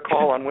got another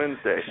call on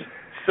Wednesday.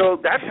 So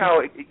that's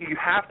how you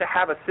have to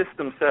have a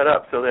system set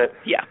up so that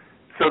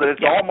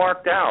it's all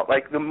marked out.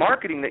 Like the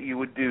marketing that you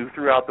would do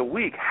throughout the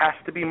week has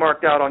to be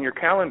marked out on your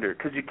calendar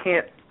because you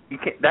can't.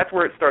 That's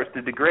where it starts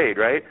to degrade,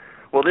 right?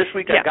 Well, this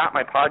week I got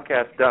my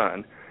podcast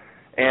done,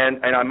 and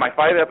my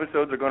 5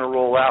 episodes are going to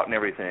roll out and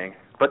everything.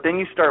 But then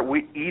you start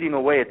eating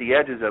away at the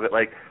edges of it.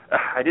 Like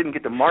I didn't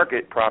get to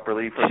market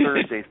properly for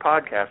Thursday's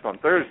podcast on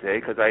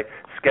Thursday because I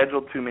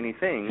scheduled too many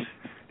things.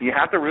 You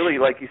have to really,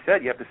 like you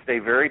said, you have to stay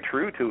very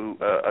true to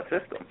a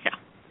system.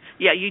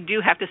 Yeah, you do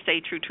have to stay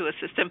true to a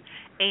system.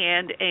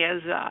 And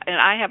and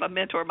I have a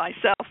mentor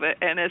myself,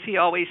 and as he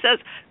always says,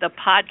 the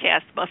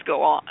podcast must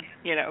go on.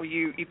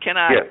 You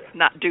cannot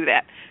not do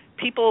that.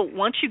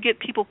 Once you get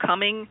people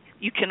coming,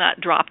 you cannot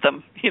drop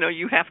them.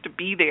 You have to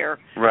be there.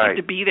 Right. You have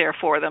to be there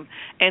for them.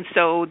 And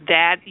so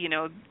that,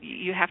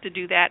 you have to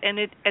do that. And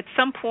at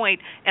some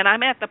point, and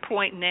I'm at the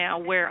point now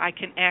where I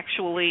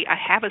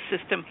have a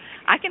system.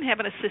 I can have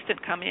an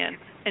assistant come in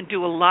and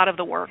do a lot of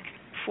the work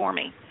for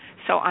me.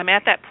 So I'm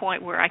at that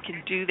point where I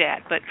can do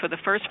that. But for the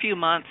first few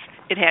months,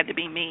 it had to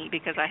be me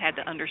because I had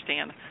to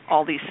understand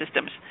all these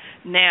systems.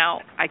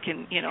 Now I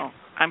can,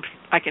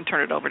 I can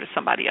turn it over to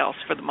somebody else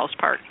for the most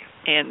part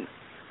and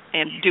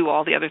do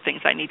all the other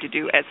things I need to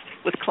do as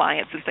with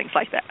clients and things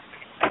like that.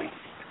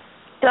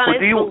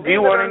 Guys, do you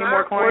want any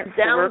more clients?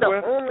 We're down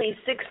to only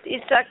 60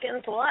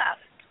 seconds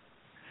left.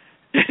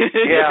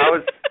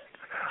 Yeah,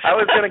 I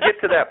was going to get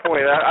to that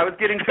point. I was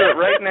getting to it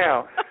right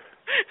now.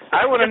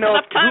 I want to know,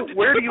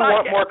 where do you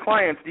want more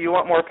clients? Do you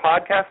want more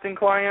podcasting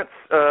clients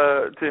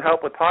to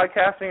help with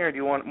podcasting, or do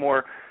you want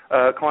more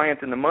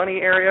clients in the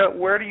money area?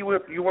 Where do you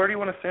want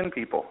to send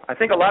people? I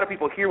think a lot of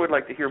people here would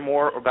like to hear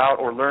more about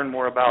or learn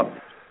more about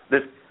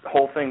this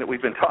whole thing that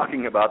we've been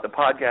talking about, the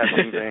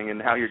podcasting thing,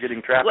 and how you're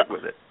getting traffic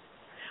with it.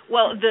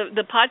 Well,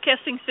 the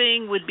podcasting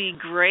thing would be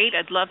great.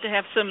 I'd love to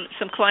have some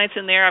clients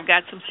in there. I've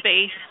got some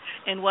space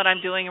in what I'm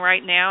doing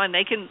right now, and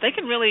they can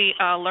really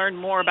learn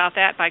more about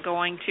that by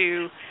going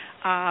to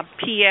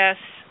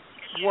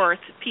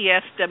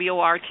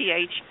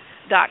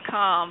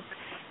psworth.com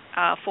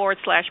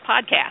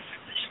 /podcast.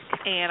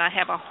 And I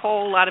have a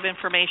whole lot of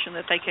information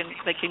that they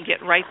can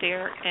get right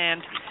there.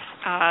 And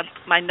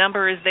my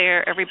number is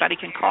there. Everybody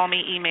can call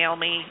me, email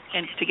me,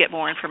 and to get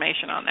more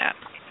information on that.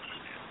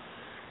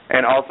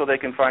 And also they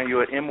can find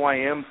you at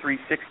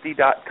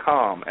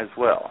mym360.com as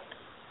well.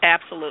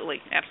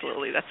 Absolutely.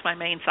 That's my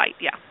main site,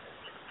 yeah.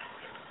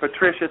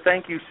 Patricia,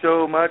 thank you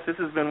so much. This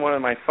has been one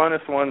of my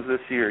funnest ones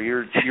this year.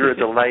 You're a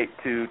delight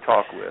to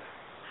talk with.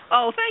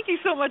 Oh, thank you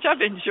so much.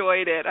 I've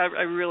enjoyed it.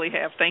 I really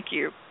have. Thank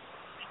you.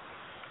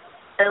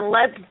 And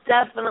let's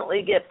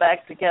definitely get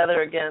back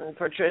together again,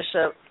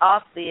 Patricia,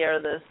 off the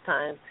air this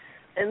time,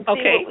 and see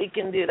what we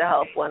can do to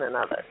help one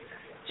another.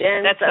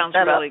 Jen, that sounds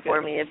set that really up good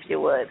for me if you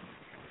would.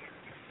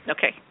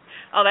 Okay.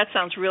 Oh, that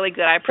sounds really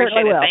good. I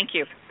appreciate it. Thank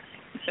you.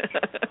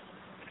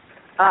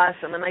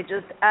 Awesome. And I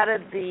just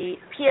added the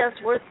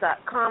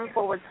psworth.com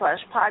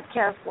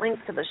 /podcast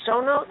link to the show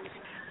notes,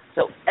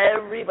 so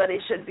everybody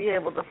should be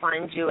able to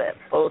find you at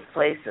both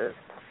places.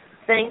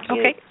 Thank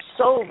you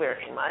so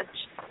very much.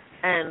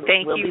 And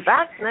we'll be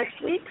back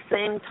next week,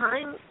 same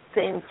time,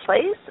 same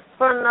place,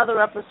 for another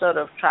episode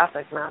of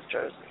Traffic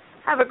Masters.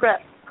 Have a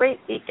great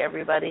week,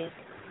 everybody.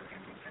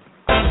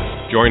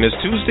 Join us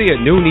Tuesday at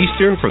noon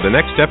Eastern for the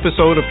next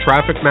episode of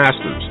Traffic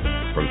Masters,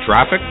 from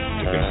traffic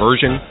to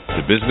conversion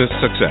to business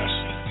success.